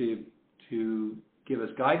used to give us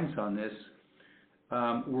guidance on this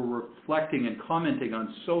were reflecting and commenting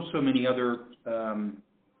on so many other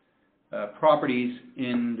properties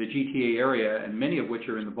in the GTA area, and many of which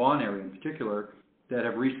are in the Vaughan area in particular, that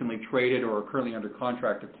have recently traded or are currently under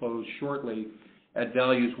contract to close shortly at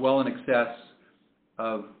values well in excess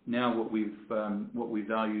of now what we've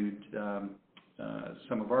valued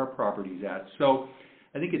some of our properties at. So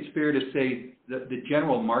I think it's fair to say that the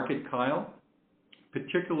general market, Kyle,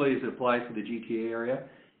 particularly as it applies to the GTA area,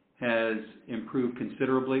 has improved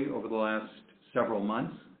considerably over the last several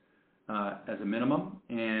months as a minimum.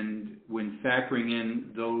 And when factoring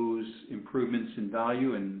in those improvements in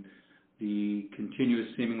value and the continuous,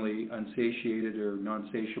 seemingly unsatiated or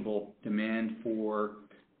non-satiable demand for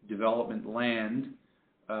development land,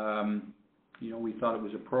 we thought it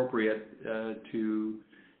was appropriate to,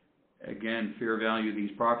 again, fair value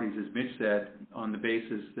these properties, as Mitch said, on the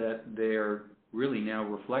basis that they're really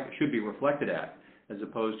now should be reflected at, as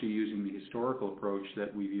opposed to using the historical approach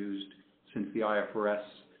that we've used since the IFRS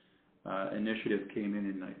initiative came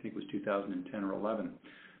in I think it was 2010 or 11.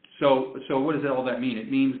 So what does all that mean? It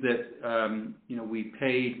means that we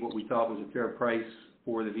paid what we thought was a fair price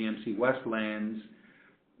for the VMC West lands,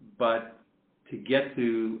 but to get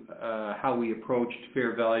to how we approached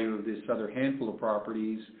fair value of this other handful of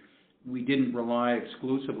properties, we didn't rely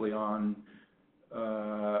exclusively on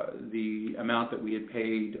the amount that we had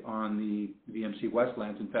paid on the VMC West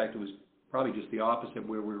lands. In fact, it was probably just the opposite,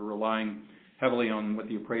 where we were relying heavily on what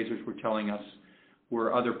the appraisers were telling us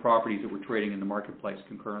were other properties that were trading in the marketplace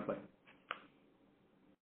concurrently.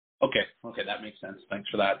 Okay, that makes sense. Thanks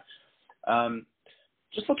for that.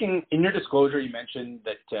 Just looking, in your disclosure, you mentioned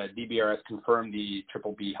that DBRS confirmed the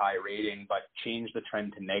BBB high rating, but changed the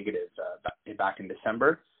trend to negative back in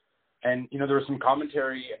December. And, there was some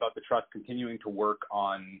commentary about the trust continuing to work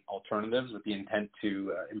on alternatives with the intent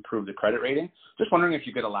to improve the credit rating. Just wondering if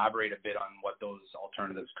you could elaborate a bit on what those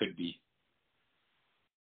alternatives could be.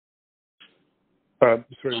 Sorry,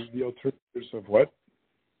 the alternatives of what?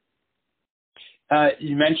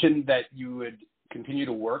 You mentioned that you would continue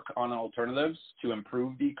to work on alternatives to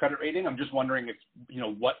improve the credit rating. I'm just wondering if,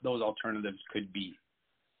 what those alternatives could be.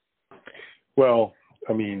 Well,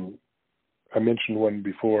 I mentioned one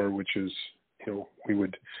before, which is, we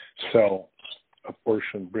would sell a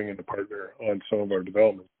portion, bring in a partner on some of our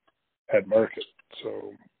development at market.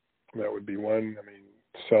 So that would be one.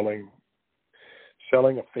 Selling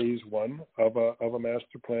a phase one of a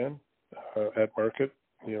master plan at market,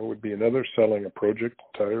 would be another. Selling a project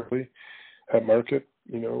entirely at market,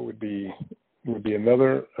 would be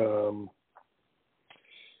another.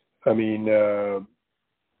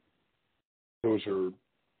 Those are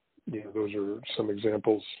some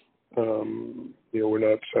examples. We're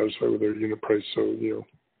not satisfied with our unit price, so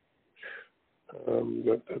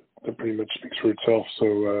that pretty much speaks for itself.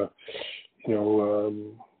 So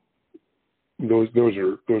those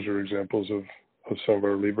are examples of some of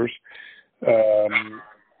our levers.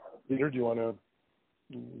 Peter, do you want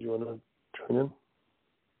to chime in?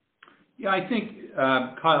 Yeah, I think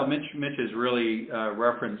Kyle, Mitch has really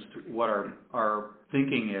referenced what our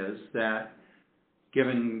thinking is, that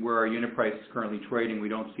given where our unit price is currently trading, we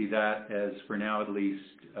don't see that as, for now at least,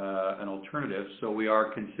 an alternative. So we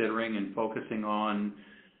are considering and focusing on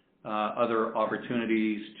other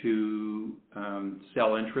opportunities to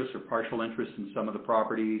sell interest or partial interest in some of the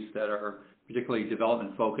properties that are particularly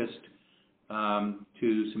development focused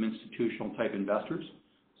to some institutional type investors.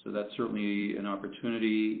 So that's certainly an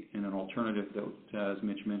opportunity and an alternative that, as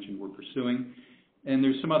Mitch mentioned, we're pursuing. And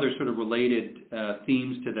there's some other sort of related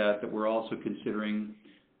themes to that we're also considering,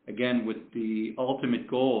 again, with the ultimate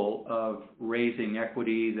goal of raising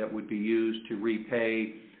equity that would be used to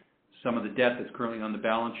repay some of the debt that's currently on the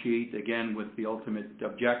balance sheet, again, with the ultimate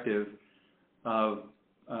objective of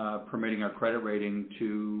permitting our credit rating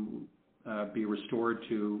to be restored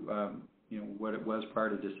to what it was prior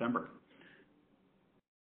to December.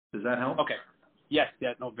 Does that help? Okay. Yes.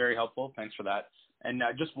 Yeah. No. Very helpful. Thanks for that. And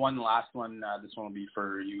just one last one. This one will be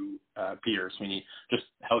for you, Peter Sweeney. Just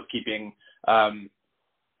housekeeping. Could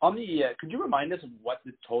you remind us of what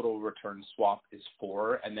the total return swap is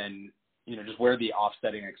for, and then just where the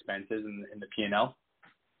offsetting expenses in the P&L?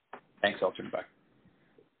 Thanks. I'll turn it back.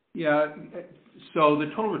 Yeah. So the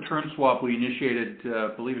total return swap we initiated,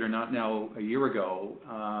 believe it or not, now a year ago.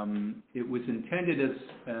 It was intended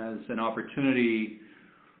as an opportunity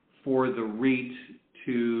for the REIT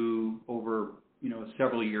to, over a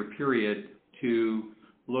several year period, to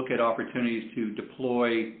look at opportunities to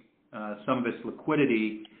deploy some of its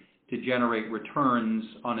liquidity to generate returns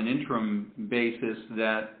on an interim basis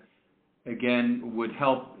that, again, would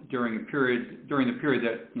help during the period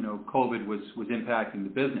that COVID was impacting the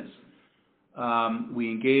business. We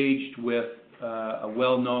engaged with a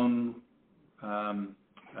well-known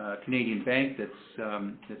Canadian bank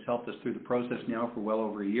that's helped us through the process now for well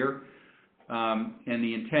over a year, and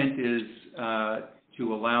the intent is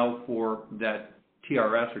to allow for that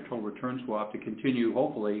TRS, or total return swap, to continue,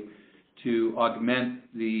 hopefully, to augment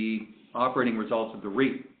the operating results of the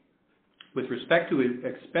REIT. With respect to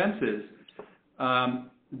expenses,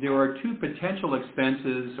 there are two potential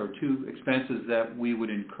expenses, or two expenses that we would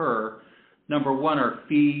incur. Number one are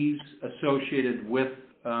fees associated with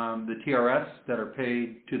the TRS that are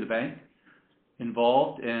paid to the bank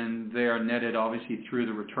involved, and they are netted obviously through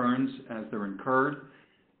the returns as they're incurred.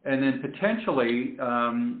 And then potentially,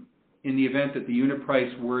 in the event that the unit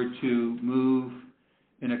price were to move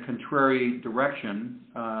in a contrary direction,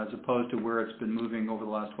 as opposed to where it's been moving over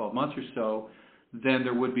the last 12 months or so, then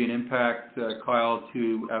there would be an impact, Kyle,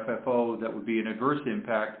 to FFO that would be an adverse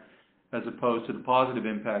impact as opposed to the positive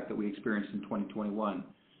impact that we experienced in 2021.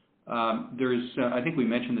 I think we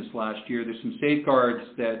mentioned this last year, there's some safeguards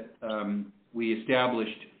that we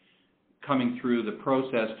established coming through the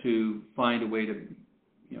process to find a way to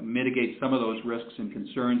mitigate some of those risks and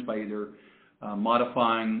concerns by either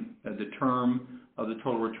modifying the term of the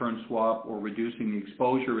total return swap or reducing the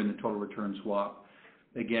exposure in the total return swap,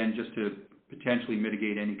 again, just to potentially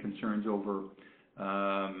mitigate any concerns over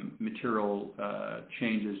material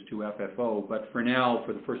changes to FFO. But for now,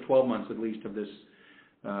 for the first 12 months at least of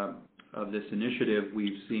this initiative,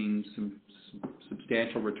 we've seen some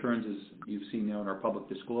substantial returns, as you've seen now in our public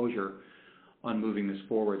disclosure, on moving this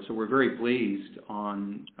forward. So we're very pleased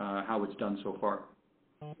on how it's done so far.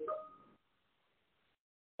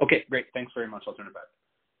 Okay, great. Thanks very much. I'll turn it back.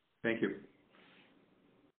 Thank you.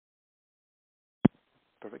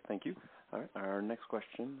 Perfect. Thank you. All right. Our next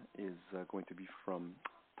question is going to be from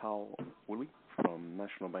Tal Woolley from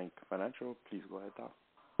National Bank Financial. Please go ahead, Tal.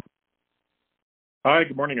 Hi.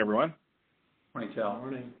 Good morning, everyone. Morning, Tal.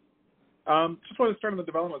 Morning. Just want to start on the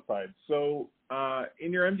development side. So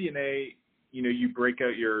in your MD&A, you break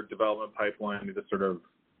out your development pipeline into sort of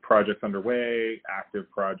projects underway, active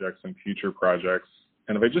projects, and future projects.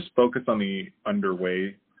 And if I just focus on the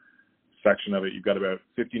underway section of it, you've got about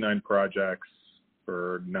 59 projects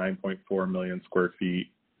for 9.4 million square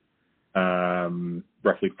feet,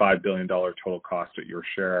 roughly $5 billion total cost at your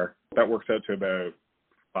share. That works out to about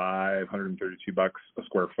 $532 a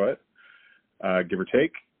square foot, give or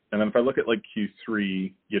take. And then if I look at like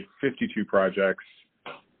Q3, you had 52 projects,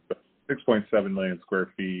 6.7 million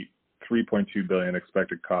square feet, 3.2 billion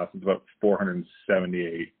expected cost. It's about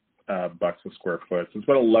 $478 bucks a square foot. So it's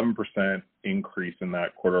about 11% increase in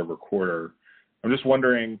that quarter over quarter. I'm just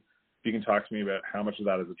wondering if you can talk to me about how much of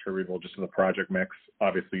that is attributable just to the project mix.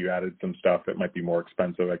 Obviously, you added some stuff that might be more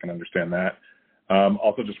expensive. I can understand that.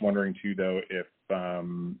 Also, just wondering too, though, if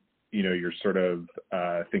you're sort of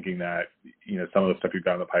thinking that some of the stuff you've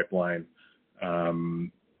got in the pipeline,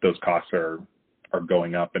 those costs are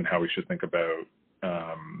going up, and how we should think about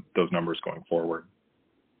those numbers going forward.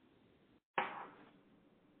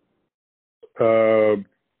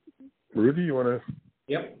 Rudy, you want to?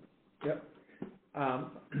 Yep.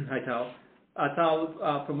 Hi, Tal.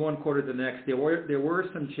 Tal, from one quarter to the next, there were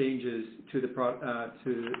some changes to the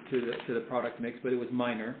product mix, but it was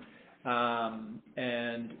minor,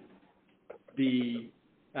 and it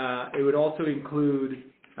would also include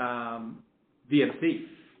VMC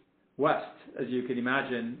West, as you can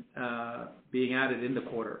imagine, being added in the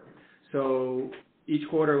quarter. So each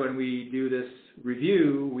quarter when we do this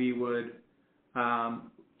review, we would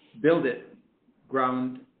build it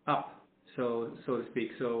ground up, so to speak.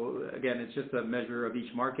 So again, it's just a measure of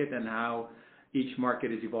each market and how each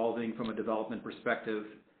market is evolving from a development perspective,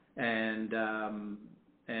 and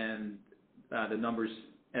the numbers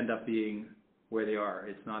end up being where they are.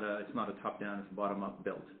 It's not a top down; it's a bottom up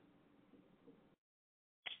build.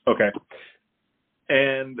 Okay.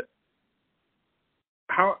 And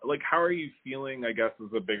how are you feeling, I guess,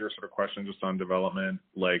 is a bigger sort of question just on development,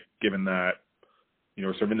 like given that,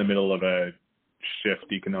 we're sort of in the middle of a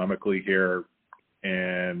shift economically here,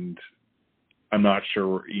 and I'm not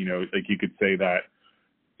sure, like you could say that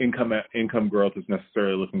income growth is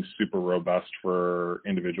necessarily looking super robust for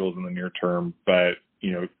individuals in the near term, but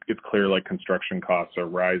it's clear like construction costs are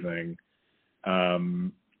rising.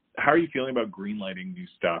 How are you feeling about greenlighting new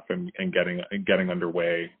stuff and getting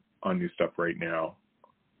underway on new stuff right now?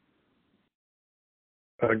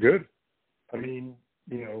 Good. I mean,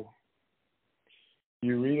 you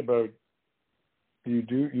read about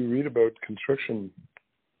construction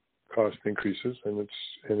cost increases, and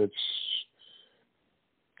it's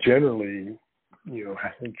generally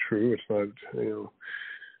true. It's not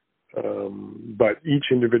but each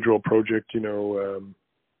individual project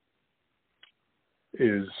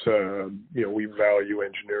is we value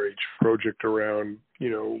engineer each project around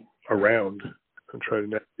and try to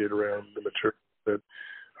navigate around the materials that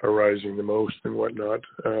are rising the most and whatnot.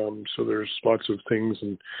 So there's lots of things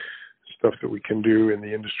and stuff that we can do in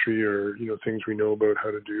the industry, or things we know about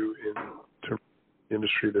how to do in terms of the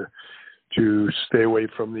industry to stay away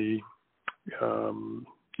from the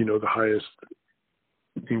the highest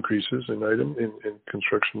increases in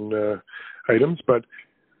construction items. But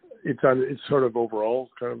it's sort of overall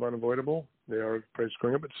kind of unavoidable. They are prices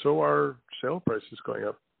going up, but so are sale prices going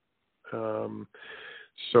up.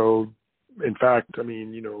 So in fact, I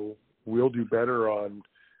mean, we'll do better on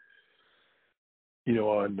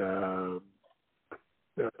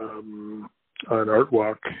Art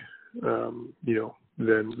Walk,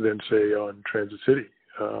 than say on Transit City.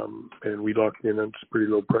 And we locked in at pretty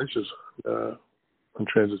low prices on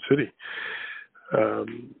Transit City.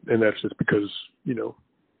 And that's just because,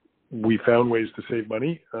 we found ways to save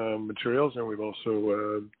money, materials, and we've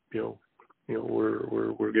also,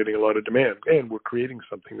 we're getting a lot of demand, and we're creating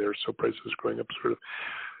something there, so prices are going up sort of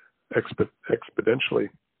exponentially.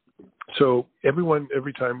 So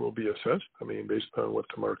every time will be assessed, I mean, based on what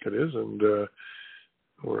the market is, and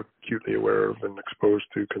we're acutely aware of and exposed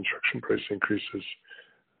to construction price increases.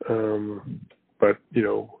 But,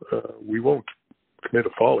 we won't commit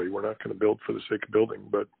a folly. We're not going to build for the sake of building,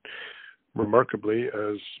 but remarkably,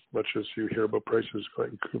 as much as you hear about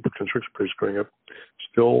construction prices going up,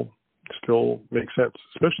 still makes sense,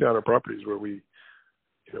 especially on our properties where we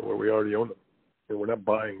already own them. And we're not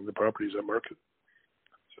buying the properties at market.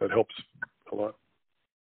 So that helps a lot.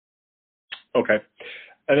 Okay.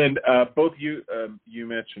 And then both you,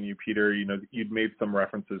 Mitch, and you, Peter, you'd made some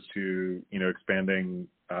references to, expanding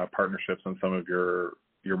partnerships on some of your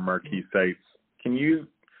marquee sites. Can you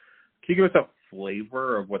give us a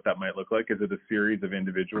flavor of what that might look like? Is it a series of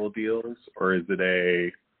individual deals, or is it a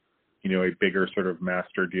bigger sort of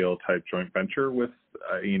master deal type joint venture with,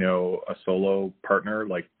 a solo partner?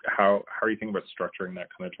 Like how are you thinking about structuring that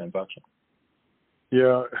kind of transaction?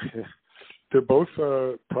 Yeah, they're both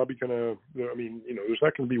probably going to, there's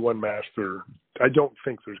not going to be one master. I don't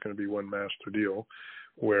think there's going to be one master deal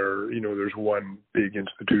where, there's one big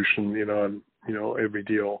institution in on, every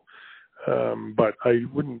deal. But I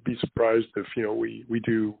wouldn't be surprised if, we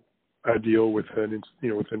do a deal with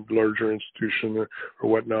with a larger institution or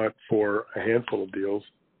whatnot for a handful of deals.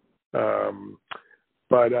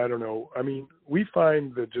 But I don't know. I mean, we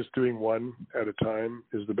find that just doing one at a time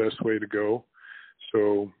is the best way to go.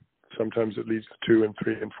 So sometimes it leads to 2 and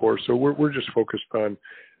 3 and 4. So we're just focused on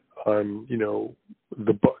the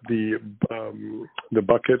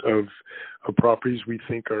bucket of properties we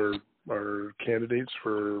think are candidates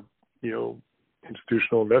for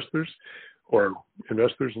institutional investors or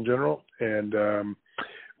investors in general, and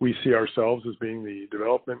we see ourselves as being the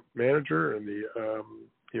development manager and the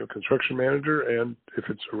construction manager, and if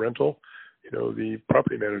it's a rental, the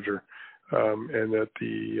property manager, and that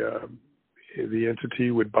the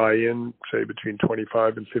entity would buy in, say, between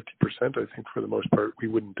 25 and 50%. I think for the most part, we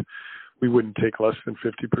wouldn't take less than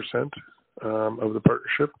 50% of the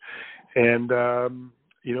partnership, and and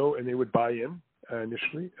they would buy in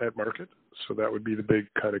initially at market. So that would be the big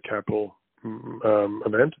kind of capital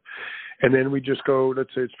event. And then we just go,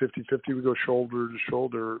 let's say it's 50-50, we go shoulder to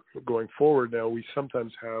shoulder going forward. Now we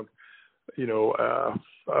sometimes have,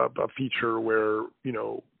 a feature where,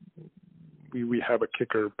 we have a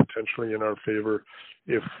kicker potentially in our favor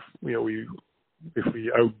if we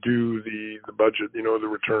outdo the budget, the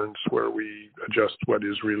returns, where we adjust what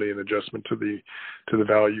is really an adjustment to the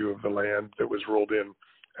value of the land that was rolled in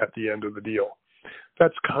at the end of the deal.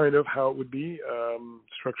 That's kind of how it would be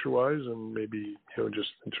structure-wise, and maybe just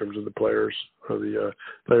in terms of the players or the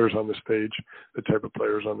players on the stage, the type of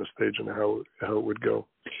players on the stage, and how it would go.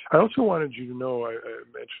 I also wanted you to know, I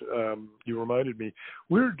mentioned, you reminded me,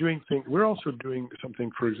 we're also doing something,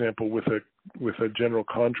 for example, with a general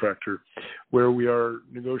contractor, where we are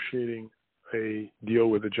negotiating a deal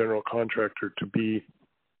with a general contractor to be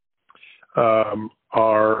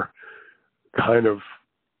our kind of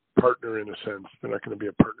partner in a sense. They're not going to be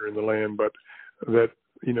a partner in the land, but that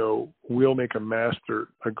we'll make a master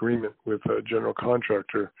agreement with a general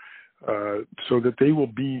contractor so that they will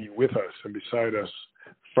be with us and beside us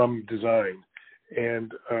from design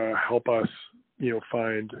and help us,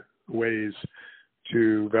 find ways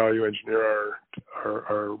to value engineer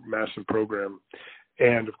our massive program.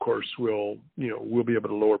 And of course, we'll be able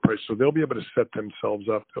to lower price. So they'll be able to set themselves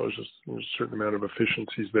up. There's a certain amount of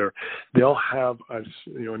efficiencies there. They'll have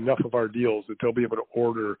enough of our deals that they'll be able to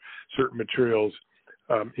order certain materials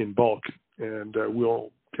in bulk, and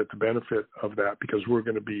we'll get the benefit of that because it's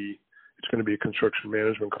going to be a construction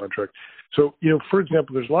management contract. So, for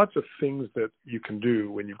example, there's lots of things that you can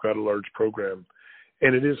do when you've got a large program,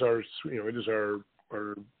 and it is our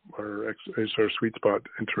sweet spot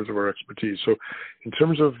in terms of our expertise. So in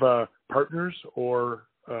terms of partners or,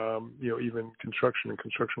 even construction and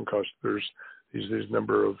construction costs, there's these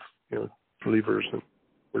number of, levers that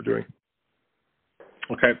we're doing.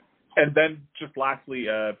 Okay. And then just lastly,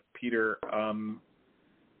 Peter,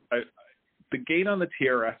 the gain on the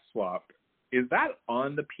TRS swap, is that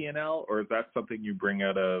on the P&L or is that something you bring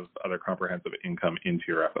out of other comprehensive income into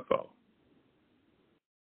your FFO?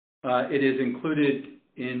 It is included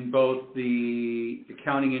in both the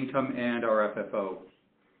accounting income and our FFO.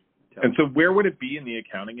 And so where would it be in the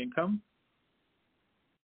accounting income?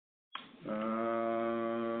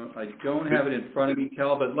 I don't have it in front of me,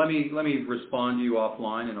 Kel, but let me respond to you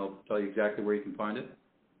offline and I'll tell you exactly where you can find it.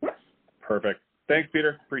 Perfect. Thanks,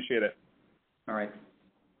 Peter. Appreciate it. All right.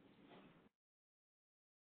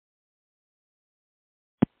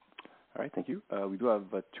 All right, thank you. We do have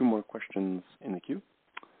 2 more questions in the queue.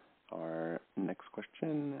 Our next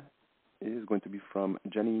question is going to be from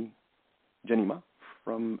Jenny Ma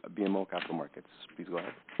from BMO Capital Markets. Please go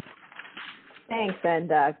ahead. Thanks,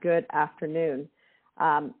 and good afternoon.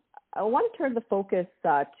 I want to turn the focus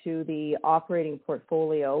to the operating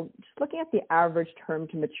portfolio. Just looking at the average term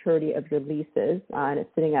to maturity of your leases, and it's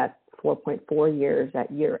sitting at 4.4 years at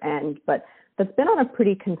year end, but that's been on a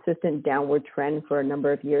pretty consistent downward trend for a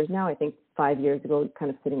number of years now. I think 5 years ago, kind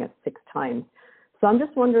of sitting at 6 times. So I'm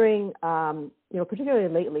just wondering, particularly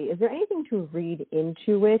lately, is there anything to read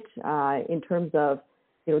into it in terms of,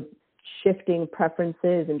 shifting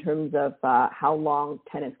preferences in terms of how long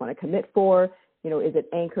tenants want to commit for? Is it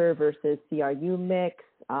anchor versus CRU mix?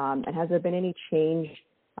 And has there been any change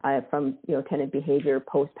from, tenant behavior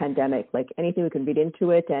post-pandemic? Like anything we can read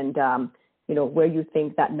into it and, where you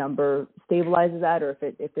think that number stabilizes at, or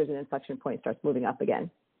if there's an inflection point starts moving up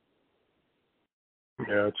again?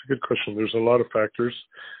 Yeah, it's a good question. There's a lot of factors.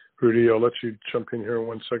 Rudy, I'll let you jump in here in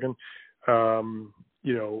 1 second.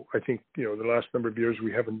 I think, the last number of years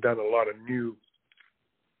we haven't done a lot of new,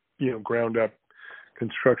 ground up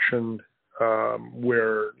construction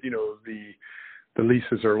where, the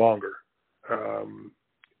leases are longer.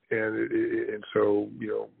 And so,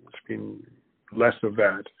 it's been less of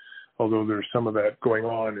that, although there's some of that going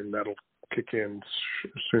on and that'll kick in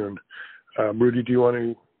soon. Rudy, do you want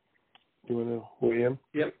to weigh in?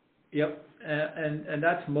 Yep. And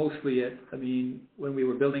that's mostly it. I mean, when we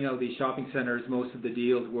were building out these shopping centers, most of the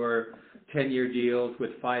deals were 10-year deals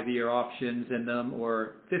with 5-year options in them,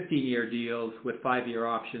 or 15-year deals with 5-year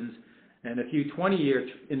options, and a few 20-year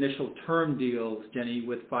initial term deals, Jenny,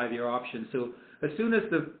 with 5-year options. So as soon as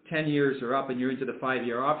the 10 years are up and you're into the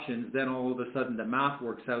 5-year options, then all of a sudden the math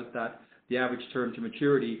works out that the average term to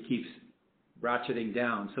maturity keeps ratcheting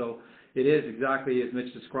down. So it is exactly as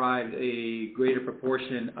Mitch described, a greater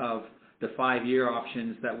proportion of the 5-year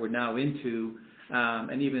options that we're now into,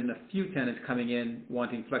 and even a few tenants coming in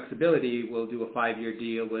wanting flexibility will do a 5-year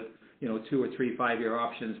deal with 2 or 3 5-year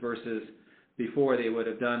options versus before they would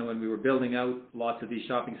have done when we were building out lots of these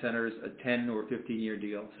shopping centers a 10 or 15-year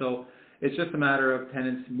deal. So it's just a matter of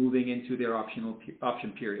tenants moving into their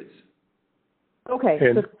option periods. Okay.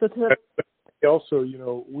 And also,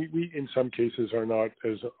 we in some cases are not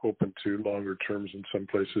as open to longer terms in some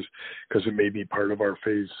places because it may be part of our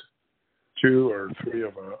phase 2 or 3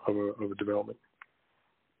 of a development.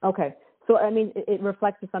 Okay. So, I mean, it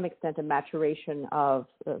reflects to some extent a maturation of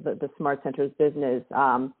the SmartCentres business.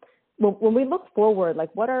 When we look forward, like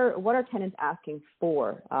what are tenants asking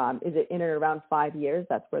for? Is it in and around 5 years?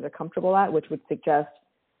 That's where they're comfortable at, which would suggest,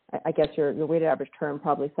 I guess, your weighted average term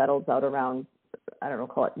probably settles out around, I don't know,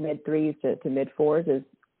 call it mid 3s to mid 4s is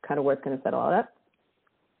kind of where it's going to settle out at?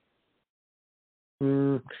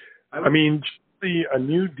 I mean, a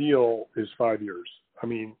new deal is 5 years. I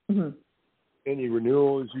mean, any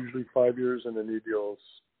renewal is usually 5 years and a new deal is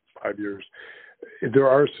 5 years. There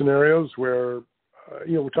are scenarios where,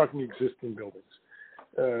 we're talking existing buildings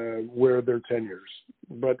where they're 10 years.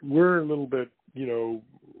 But we're a little bit,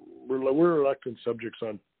 we're reluctant subjects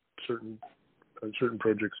on certain certain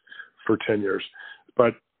projects for 10 years.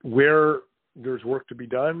 But where there's work to be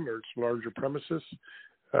done or it's larger premises,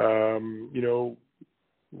 10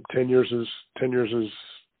 years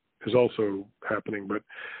is also happening. But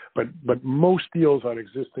most deals on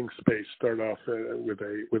existing space start off with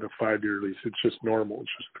a 5-year lease. It's just normal.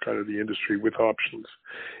 It's just kind of the industry with options.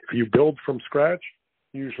 If you build from scratch,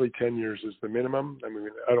 usually 10 years is the minimum. I mean,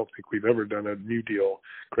 I don't think we've ever done a new deal,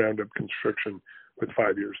 ground up construction with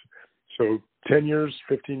 5 years. So 10 years,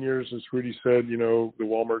 15 years, as Rudy said, the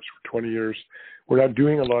Walmarts for 20 years. We're not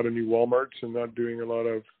doing a lot of new Walmarts and not doing a lot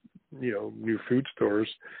of, new food stores.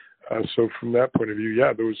 So from that point of view,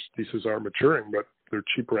 yeah, those leases are maturing, but they're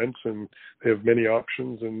cheap rents and they have many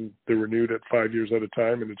options and they're renewed at 5 years at a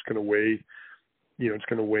time, and it's going to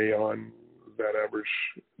weigh on that average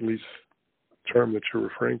lease term that you're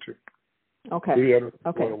referring to. Okay. Maybe I don't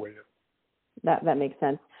want to weigh it. That makes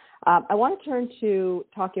sense. I want to turn to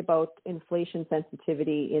talking about inflation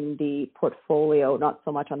sensitivity in the portfolio, not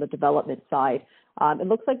so much on the development side. It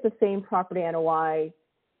looks like the same property NOI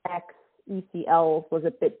ex ECL was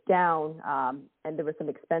a bit down, and there were some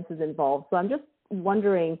expenses involved. So I'm just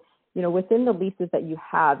wondering, within the leases that you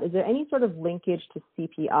have, is there any sort of linkage to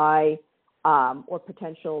CPI or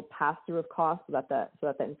potential pass-through of costs so that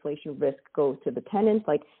the inflation risk goes to the tenants?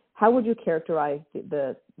 Like, how would you characterize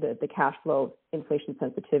the cash flow inflation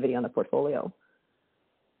sensitivity on the portfolio?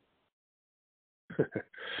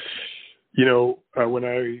 When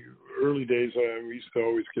early days, we used to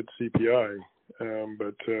always get CPI,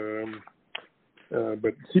 but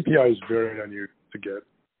CPI is very unusual to get.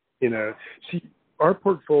 Our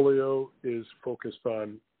portfolio is focused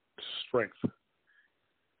on strength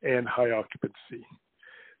and high occupancy.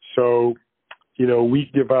 So,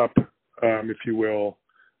 we give up, if you will,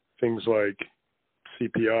 things like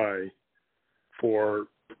CPI for,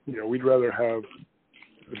 we'd rather have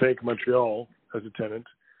the Bank of Montreal as a tenant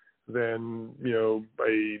than,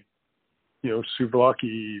 a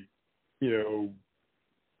souvlaki,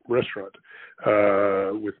 restaurant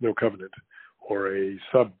with no covenant, or a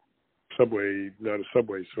Subway, not a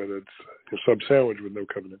Subway, so that's a sub sandwich with no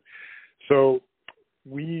covenant. So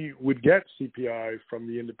we would get CPI from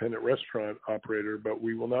the independent restaurant operator, but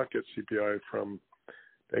we will not get CPI from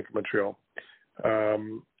Bank of Montreal.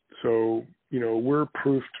 So, we're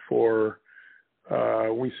proofed for,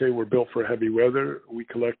 we say we're built for heavy weather. We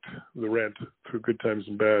collect the rent through good times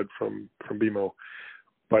and bad from BMO,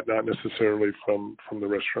 but not necessarily from the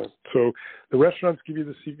restaurant. So the restaurants give you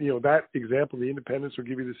the that example, the independents will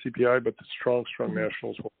give you the CPI, but the strong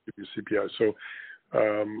nationals won't give you CPI. So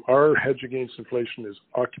our hedge against inflation is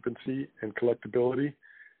occupancy and collectability,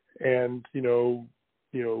 and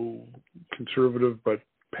conservative but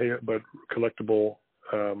collectible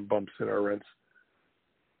bumps in our rents.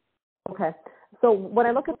 Okay. So when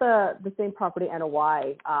I look at the same property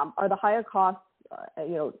NOI, are the higher costs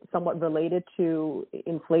somewhat related to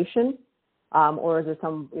inflation, or is there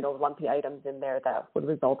some lumpy items in there that would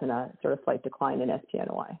result in a sort of slight decline in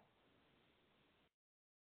SPNOI?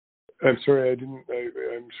 I'm sorry, I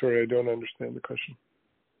don't understand the question.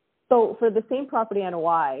 So for the same property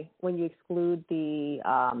NOI, when you exclude the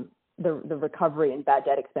recovery in bad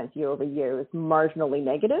debt expense year over year, it was marginally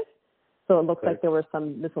negative. So it looks like there were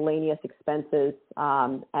some miscellaneous expenses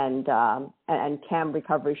and CAM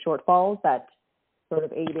recovery shortfalls that sort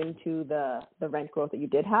of aid into the rent growth that you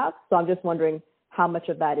did have. So I'm just wondering how much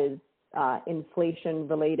of that is inflation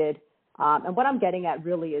related. And what I'm getting at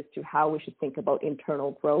really is to how we should think about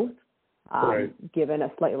internal growth given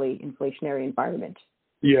a slightly inflationary environment.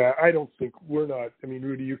 Yeah, I don't think we're not. I mean,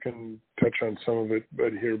 Rudy, you can touch on some of it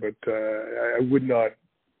but I would not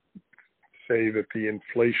say that the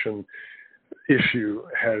inflation issue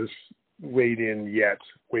has weighed in,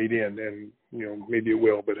 and maybe it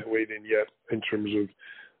will, but it weighed in yet in terms of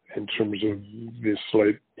this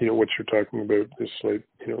slight, what you're talking about, this slight,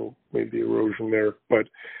 maybe erosion there. But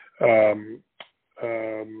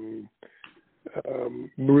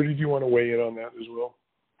Rudy, do you want to weigh in on that as well?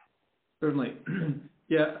 Certainly.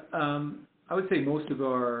 Yeah, I would say most of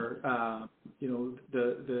our,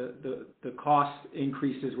 the cost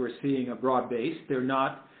increases we're seeing are broad-based. They're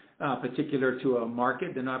not particular to a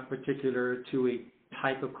market. They're not particular to a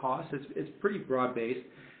type of cost. It's pretty broad-based.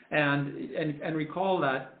 And recall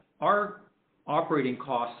that our operating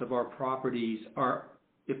costs of our properties are,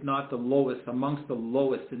 if not the lowest, amongst the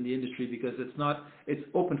lowest in the industry, because it's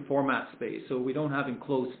open format space. So we don't have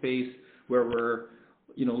enclosed space where we're,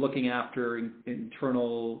 looking after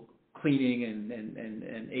internal cleaning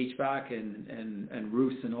and HVAC and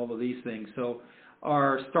roofs and all of these things. So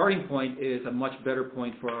our starting point is a much better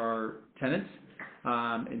point for our tenants.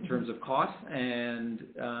 in terms of costs. And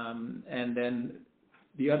then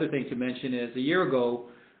the other thing to mention is a year ago,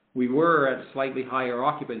 we were at a slightly higher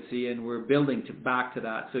occupancy, and we're building back to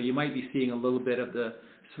that. So you might be seeing a little bit of the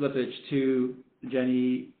slippage to,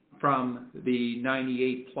 Jenny, from the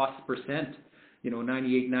 98+%,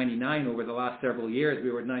 98, 99 over the last several years.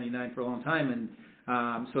 We were at 99 for a long time, and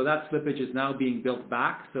so that slippage is now being built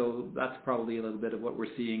back. So that's probably a little bit of what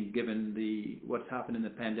we're seeing given what's happened in the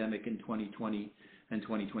pandemic in 2020 and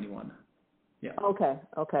 2021. Yeah. Okay.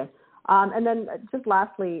 And then just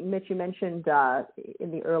lastly, Mitch, you mentioned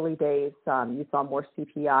in the early days you saw more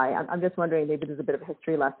CPI. I'm just wondering, maybe there's a bit of a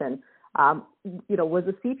history lesson. Did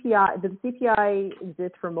the CPI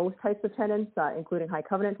exist for most types of tenants, including high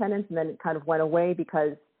covenant tenants, and then it kind of went away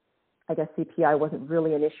because I guess CPI wasn't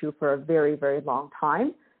really an issue for a very, very long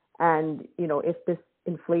time? And, if this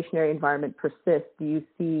inflationary environment persists, do you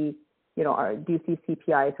see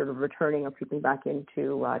CPI sort of returning or creeping back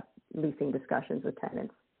into leasing discussions with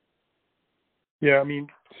tenants? Yeah, I mean,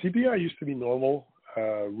 CPI used to be normal,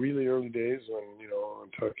 really early days when, I'm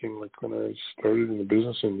talking like when I started in the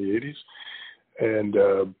business in the 80s. And,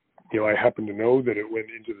 I happen to know that it went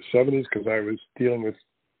into the 70s because I was dealing with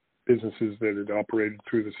businesses that had operated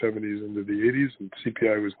through the 70s into the 80s, and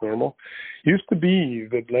CPI was normal. It used to be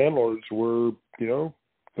that landlords were, the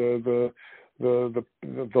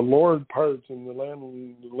lord part, and the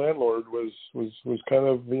landlord was kind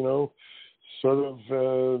of, sort of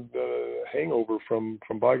the hangover from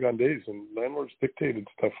bygone days, and landlords dictated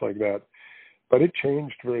stuff like that. But it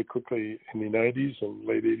changed very quickly in the 90s and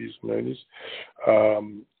late 80s and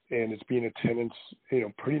 90s. And it's been a tenant's,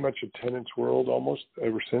 pretty much a tenant's world almost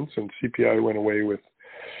ever since. And CPI went away with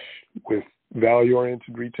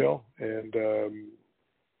value-oriented retail and,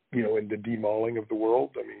 in the demalling of the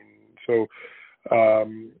world.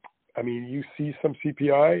 You see some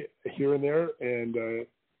CPI here and there, and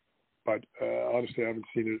but honestly, I haven't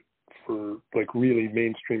seen it for like really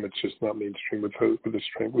mainstream. It's just not mainstream with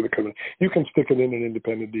the covenant. You can stick it in an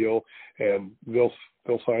independent deal, and they'll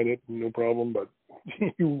sign it, no problem. But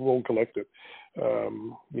you won't collect it.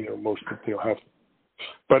 Most have.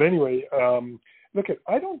 But anyway,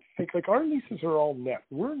 I don't think our leases are all net.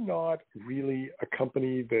 We're not really a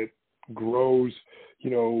company that grows.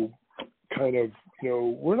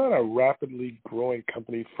 We're not a rapidly growing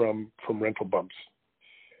company from rental bumps.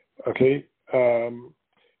 Okay,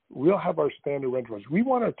 we'll have our standard rental rates. We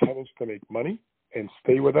want our tenants to make money and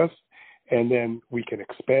stay with us, and then we can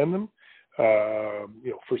expand them.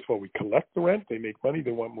 First of all, we collect the rent. They make money.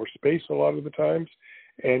 They want more space a lot of the times,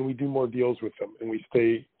 and we do more deals with them, and we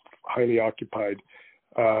stay highly occupied.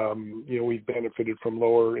 We've benefited from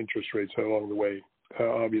lower interest rates along the way,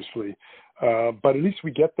 obviously, but at least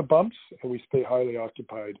we get the bumps, and we stay highly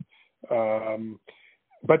occupied.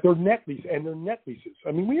 But they're net leases, and they're net leases.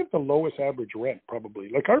 We have the lowest average rent, probably.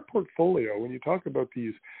 Like our portfolio, when you talk about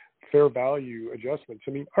these fair value adjustments,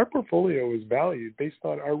 our portfolio is valued based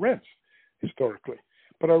on our rents historically.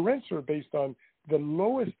 But our rents are based on the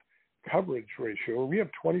lowest coverage ratio. We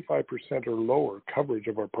have 25% or lower coverage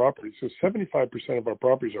of our properties. So 75% of our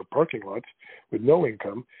properties are parking lots with no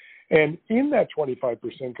income. And in that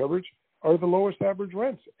 25% coverage are the lowest average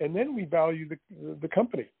rents. And then we value the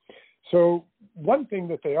company. So one thing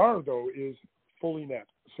that they are, though, is fully net.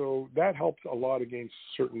 So that helps a lot against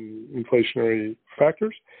certain inflationary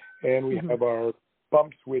factors. And we have our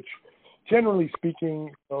bumps, which, generally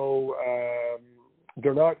speaking,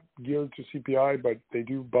 they're not geared to CPI, but they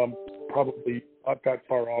do bump probably not that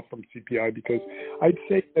far off from CPI, because I'd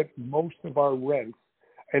say that most of our rents,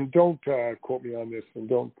 and don't quote me on this, and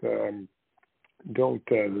don't throw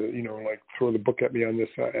the book at me on this.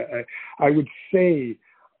 I would say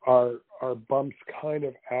our bumps kind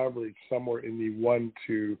of average somewhere in the 1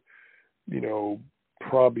 to,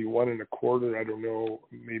 probably 1.25. I don't know,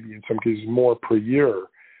 maybe in some cases more per year,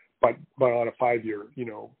 but on a 5-year,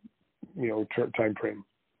 time frame.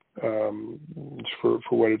 For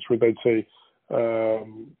what it's worth, I'd say,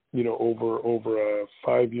 over a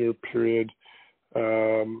 5-year period,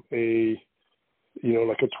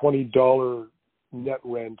 like a $20 net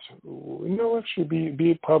rent,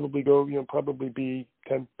 actually probably be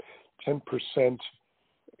 10%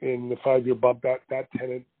 in the 5-year bump. That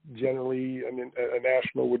tenant generally, a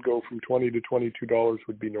national would go from $20 to $22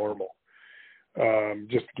 would be normal.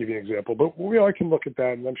 Just to give you an example, but I can look at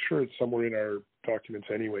that, and I'm sure it's somewhere in our documents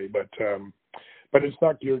anyway. But it's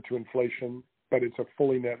not geared to inflation, but it's a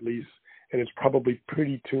fully net lease, and it's probably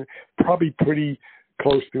pretty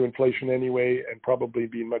close to inflation anyway, and probably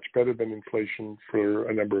be much better than inflation for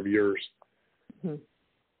a number of years. Mm-hmm.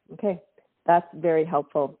 Okay, that's very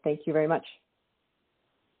helpful. Thank you very much.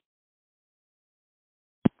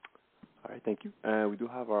 All right, thank you. We do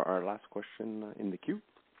have our last question in the queue.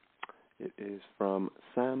 It is from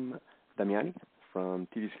Sam Damiani from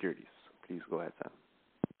TD Securities. Please go ahead, Sam.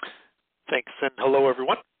 Thanks, and hello,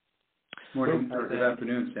 everyone. Morning. Good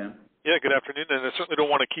afternoon, Sam. Yeah, good afternoon, and I certainly don't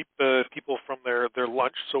want to keep people from their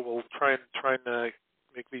lunch, so we'll try and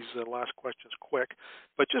make these last questions quick.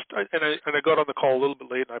 But just, I got on the call a little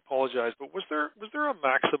bit late, and I apologize. But was there a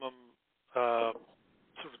maximum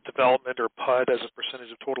sort of development or PUD as a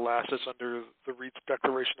percentage of total assets under the REIT's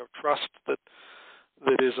declaration of trust that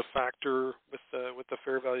is a factor with the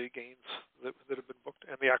fair value gains that have been booked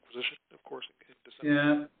and the acquisition, of course, in December?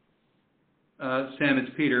 Yeah. Sam,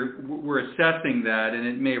 it's Peter. We're assessing that, and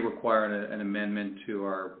it may require an amendment to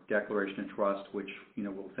our declaration of trust, which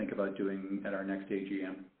we'll think about doing at our next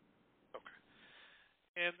AGM. Okay.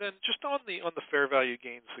 And then just on the fair value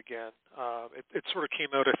gains again, it sort of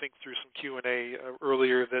came out, I think, through some Q&A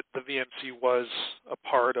earlier that the VMC was a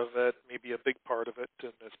part of it, maybe a big part of it,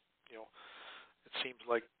 and it seems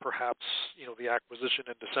like perhaps the acquisition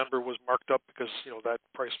in December was marked up because that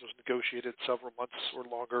price was negotiated several months or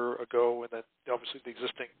longer ago, and then obviously the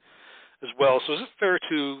existing as well. So is it fair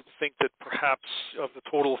to think that perhaps of the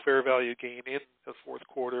total fair value gain in the fourth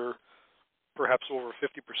quarter, perhaps over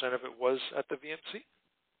 50% of it was at the VMC?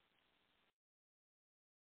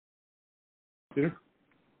 Peter?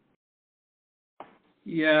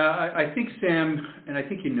 Yeah, I think, Sam, and I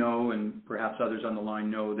think and perhaps others on the line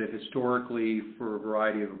know, that historically, for a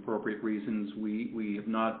variety of appropriate reasons, we have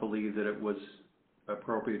not believed that it was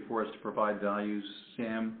appropriate for us to provide values,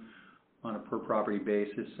 Sam, on a per-property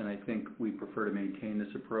basis, and I think we prefer to maintain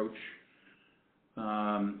this approach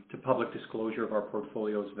to public disclosure of our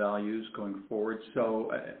portfolio's values going forward. So,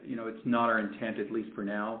 it's not our intent, at least for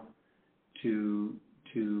now, to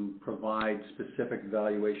provide specific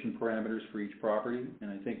valuation parameters for each property.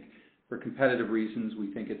 And I think for competitive reasons,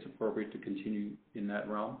 we think it's appropriate to continue in that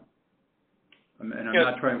realm. And we're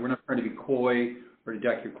not trying to be coy or to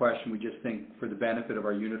duck your question. We just think for the benefit of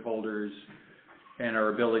our unit holders and our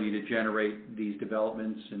ability to generate these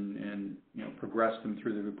developments and progress them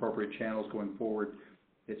through the appropriate channels going forward,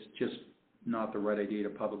 it's just not the right idea to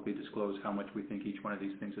publicly disclose how much we think each one of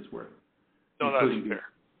these things is worth. No, that's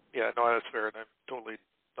fair. Yeah, no, that's fair, and I'm totally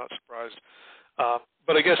not surprised.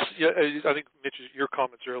 But I guess, I think, Mitch, your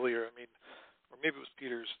comments earlier, or maybe it was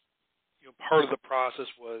Peter's, part of the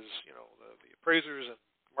process was, the appraisers and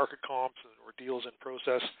market comps or deals in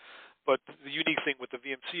process. But the unique thing with the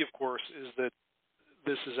VMC, of course, is that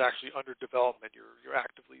this is actually under development. You're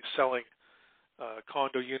actively selling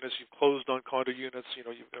condo units. You've closed on condo units,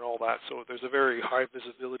 and all that. So there's a very high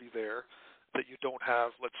visibility there that you don't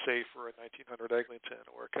have, let's say, for a 1900 Eglinton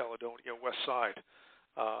or a Caledonia West Side.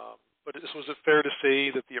 But was it fair to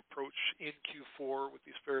say that the approach in Q4 with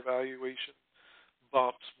these fair valuation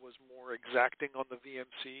bumps was more exacting on the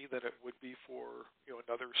VMC than it would be for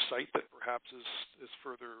another site that perhaps is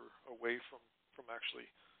further away from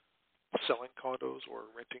actually selling condos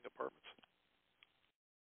or renting apartments?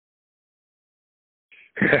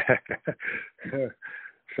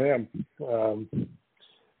 Sam,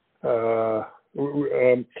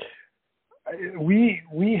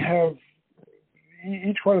 we have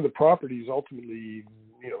each one of the properties ultimately,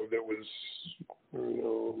 that was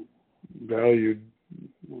valued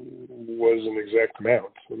was an exact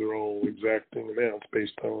amount. So they're all exacting amounts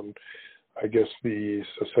based on, I guess, the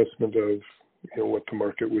assessment of what the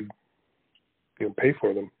market would pay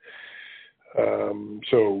for them.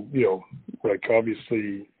 So like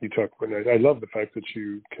obviously you talk about. I love the fact that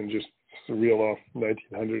you can just reel off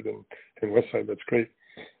 1900 and West Side. That's great.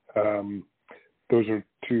 Those are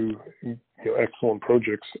two excellent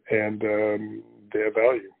projects, and they have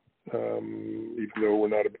value, even though we're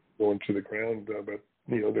not going to the ground. But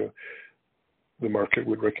the market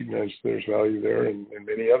would recognize there's value there, and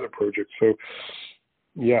many other projects. So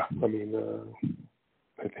yeah, I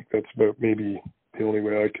think that's about maybe the only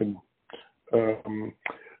way I can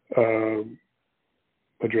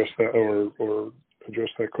address that or address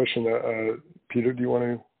that question. Peter, do you want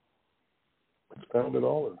to expound at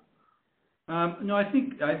all? Or? No, I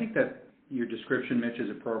think that your description, Mitch, is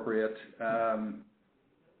appropriate. Our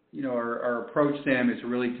approach, Sam, is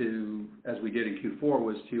really to, as we did in Q4,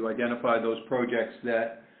 was to identify those projects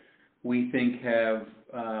that we think have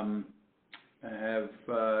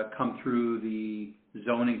come through the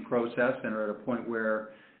zoning process and are at a point where,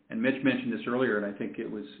 and Mitch mentioned this earlier, and I think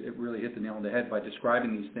it really hit the nail on the head by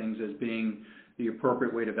describing these things as being the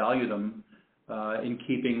appropriate way to value them in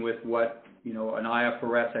keeping with what an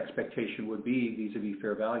IFRS expectation would be vis-a-vis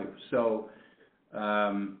fair value. So,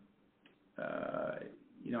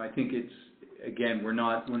 I think again, we're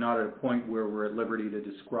not at a point where we're at liberty to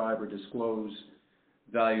describe or disclose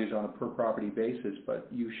values on a per property basis, but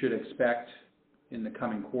you should expect in the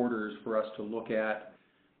coming quarters for us to look at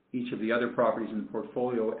each of the other properties in the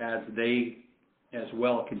portfolio as they as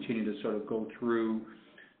well continue to sort of go through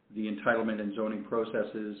the entitlement and zoning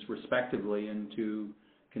processes respectively, and to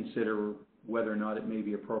consider whether or not it may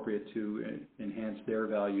be appropriate to enhance their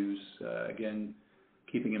values, again,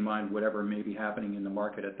 keeping in mind whatever may be happening in the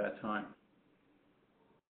market at that time.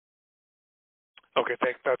 Okay,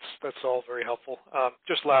 thanks. That's all very helpful.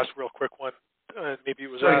 Just last real quick one. Maybe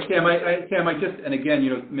it was Sorry, asked. Sam, I just, and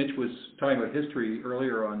again, Mitch was talking about history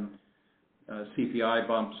earlier on CPI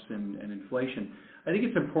bumps and inflation. I think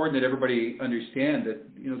it's important that everybody understand that,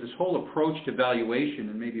 this whole approach to valuation,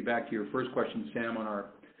 and maybe back to your first question, Sam, on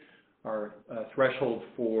our threshold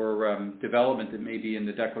for development that may be in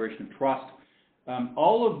the Declaration of Trust,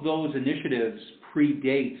 all of those initiatives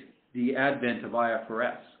predate the advent of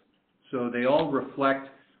IFRS. So they all reflect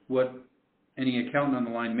what any accountant on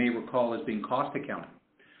the line may recall as being cost accounting.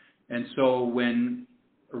 And so when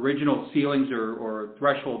original ceilings or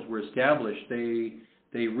thresholds were established,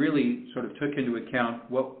 they really sort of took into account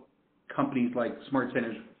what companies like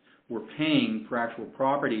SmartCentres were paying for actual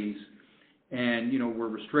properties, and were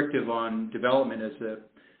restrictive on development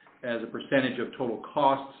as a percentage of total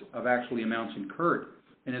costs of actually amounts incurred.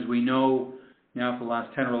 And as we know now for the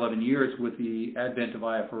last 10 or 11 years, with the advent of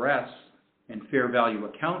IFRS and fair value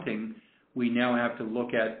accounting, we now have to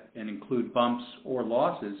look at and include bumps or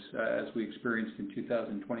losses, as we experienced in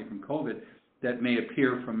 2020 from COVID, that may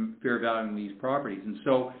appear from fair valuing these properties. And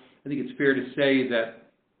so I think it's fair to say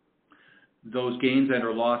that those gains and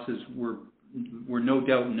or losses were no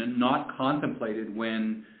doubt not contemplated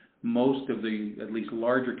when most of the, at least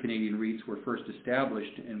larger Canadian REITs were first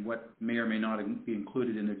established, and what may or may not be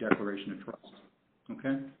included in their Declaration of Trust.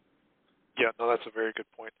 Okay? Yeah, no, that's a very good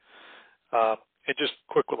point. And just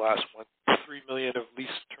quick last one, $3 million of lease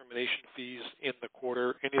termination fees in the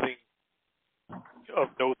quarter. Anything of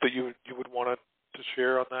note that you would want to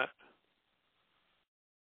share on that?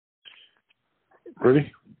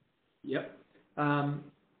 Ready? Yep.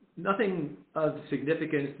 Nothing of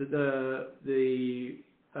significance. The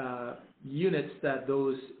units that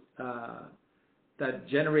that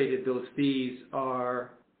generated those fees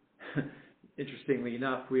are, interestingly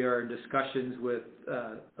enough, we are in discussions with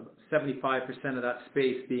 75% of that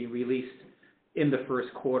space being released in the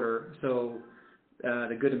first quarter. So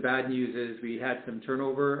the good and bad news is we had some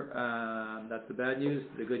turnover. That's the bad news.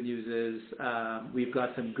 The good news is we've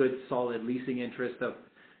got some good solid leasing interest of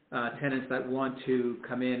tenants that want to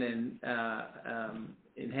come in and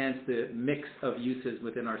enhance the mix of uses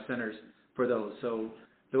within our centers for those. So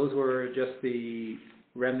those were just the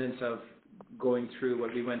remnants of going through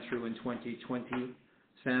what we went through in 2020,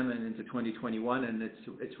 Sam, and into 2021, and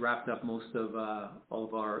it's wrapped up most of all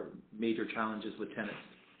of our major challenges with tenants.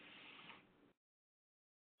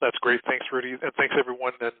 That's great. Thanks, Rudy, and thanks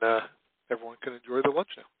everyone. And everyone can enjoy the lunch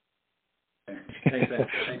now. Thanks, Ben.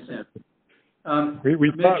 Thanks, Sam.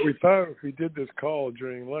 We thought if we did this call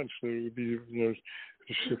during lunch, there would be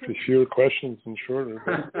fewer questions and shorter.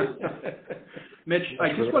 Mitch, I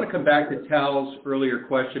just want to come back to Tal's earlier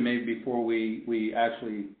question, maybe before we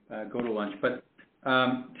actually go to lunch. But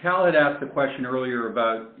Tal had asked a question earlier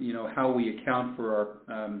about how we account for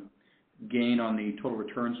our gain on the total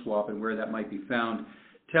return swap and where that might be found.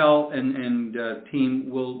 Tal and team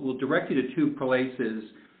will direct you to two places.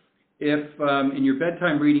 If in your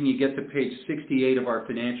bedtime reading you get to page 68 of our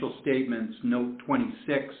financial statements, note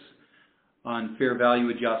 26 on fair value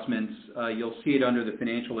adjustments, you'll see it under the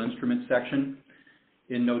financial instruments section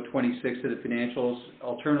in note 26 of the financials.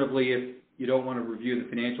 Alternatively, if you don't want to review the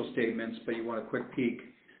financial statements but you want a quick peek,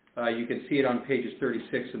 you can see it on pages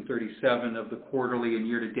 36 and 37 of the quarterly and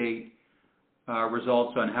year-to-date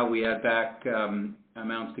results on how we add back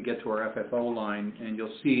amounts to get to our FFO line, and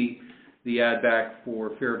you'll see the add back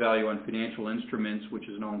for fair value on financial instruments, which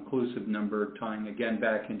is an all-inclusive number, tying again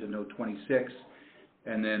back into note 26,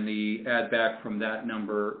 and then the add back from that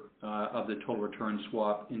number of the total return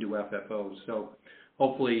swap into FFO. So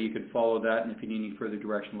hopefully you can follow that, and if you need any further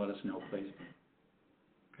direction, let us know, please.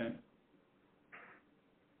 Okay.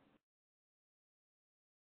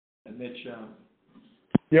 And Mitch.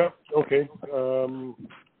 Yeah. Okay.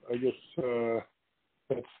 I guess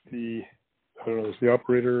that's the. I don't know. Is the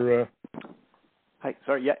operator? Hi.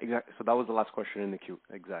 Sorry. Yeah. Exactly. So that was the last question in the queue.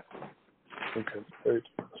 Exactly. Okay. Great.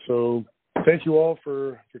 So thank you all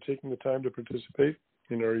for taking the time to participate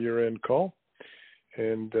in our year-end call,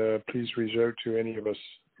 and please reach out to any of us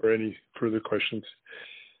for any further questions.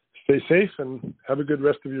 Stay safe and have a good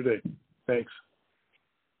rest of your day. Thanks.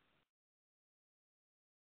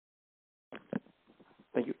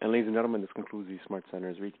 Thank you. And ladies and gentlemen, this concludes the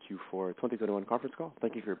SmartCentres REIT Q4 2021 conference call.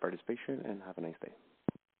 Thank you for your participation and have a nice day.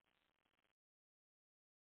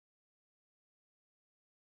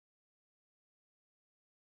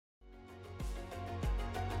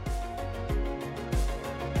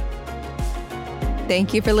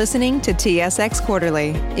 Thank you for listening to TSX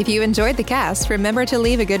Quarterly. If you enjoyed the cast, remember to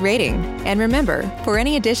leave a good rating. And remember, for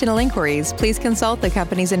any additional inquiries, please consult the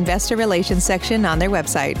company's investor relations section on their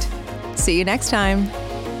website. See you next time.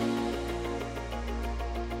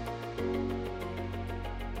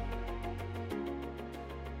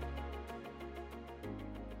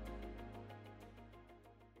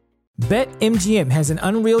 BetMGM has an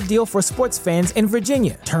unreal deal for sports fans in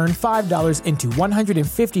Virginia. Turn $5 into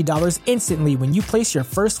 $150 instantly when you place your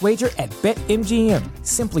first wager at BetMGM.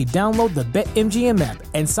 Simply download the BetMGM app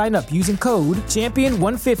and sign up using code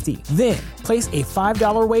Champion150. Then, place a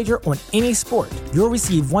 $5 wager on any sport. You'll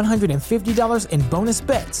receive $150 in bonus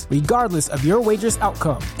bets, regardless of your wager's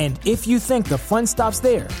outcome. And if you think the fun stops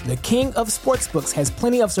there, the King of Sportsbooks has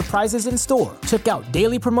plenty of surprises in store. Check out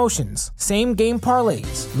daily promotions, same-game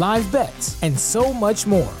parlays, live bets, and so much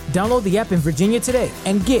more. Download the app in Virginia today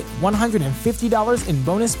and get $150 in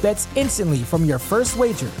bonus bets instantly from your first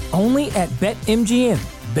wager. Only at BetMGM.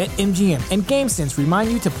 BetMGM and GameSense remind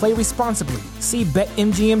you to play responsibly. See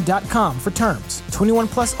BetMGM.com for terms. 21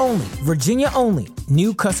 plus only. Virginia only.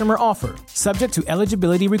 New customer offer. Subject to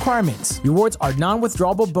eligibility requirements. Rewards are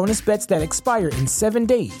non-withdrawable bonus bets that expire in 7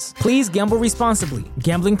 days. Please gamble responsibly.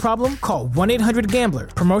 Gambling problem? Call 1-800-GAMBLER.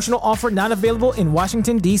 Promotional offer not available in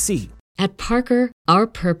Washington, D.C. At Parker, our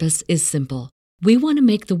purpose is simple. We want to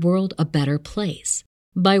make the world a better place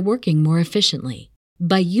by working more efficiently,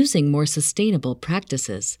 by using more sustainable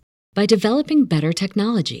practices, by developing better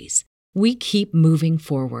technologies. We keep moving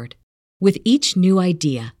forward. With each new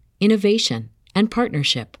idea, innovation, and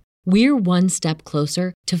partnership, we're one step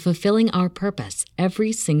closer to fulfilling our purpose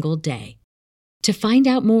every single day. To find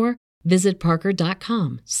out more, visit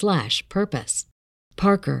parker.com/purpose.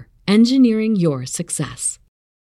 Parker, engineering your success.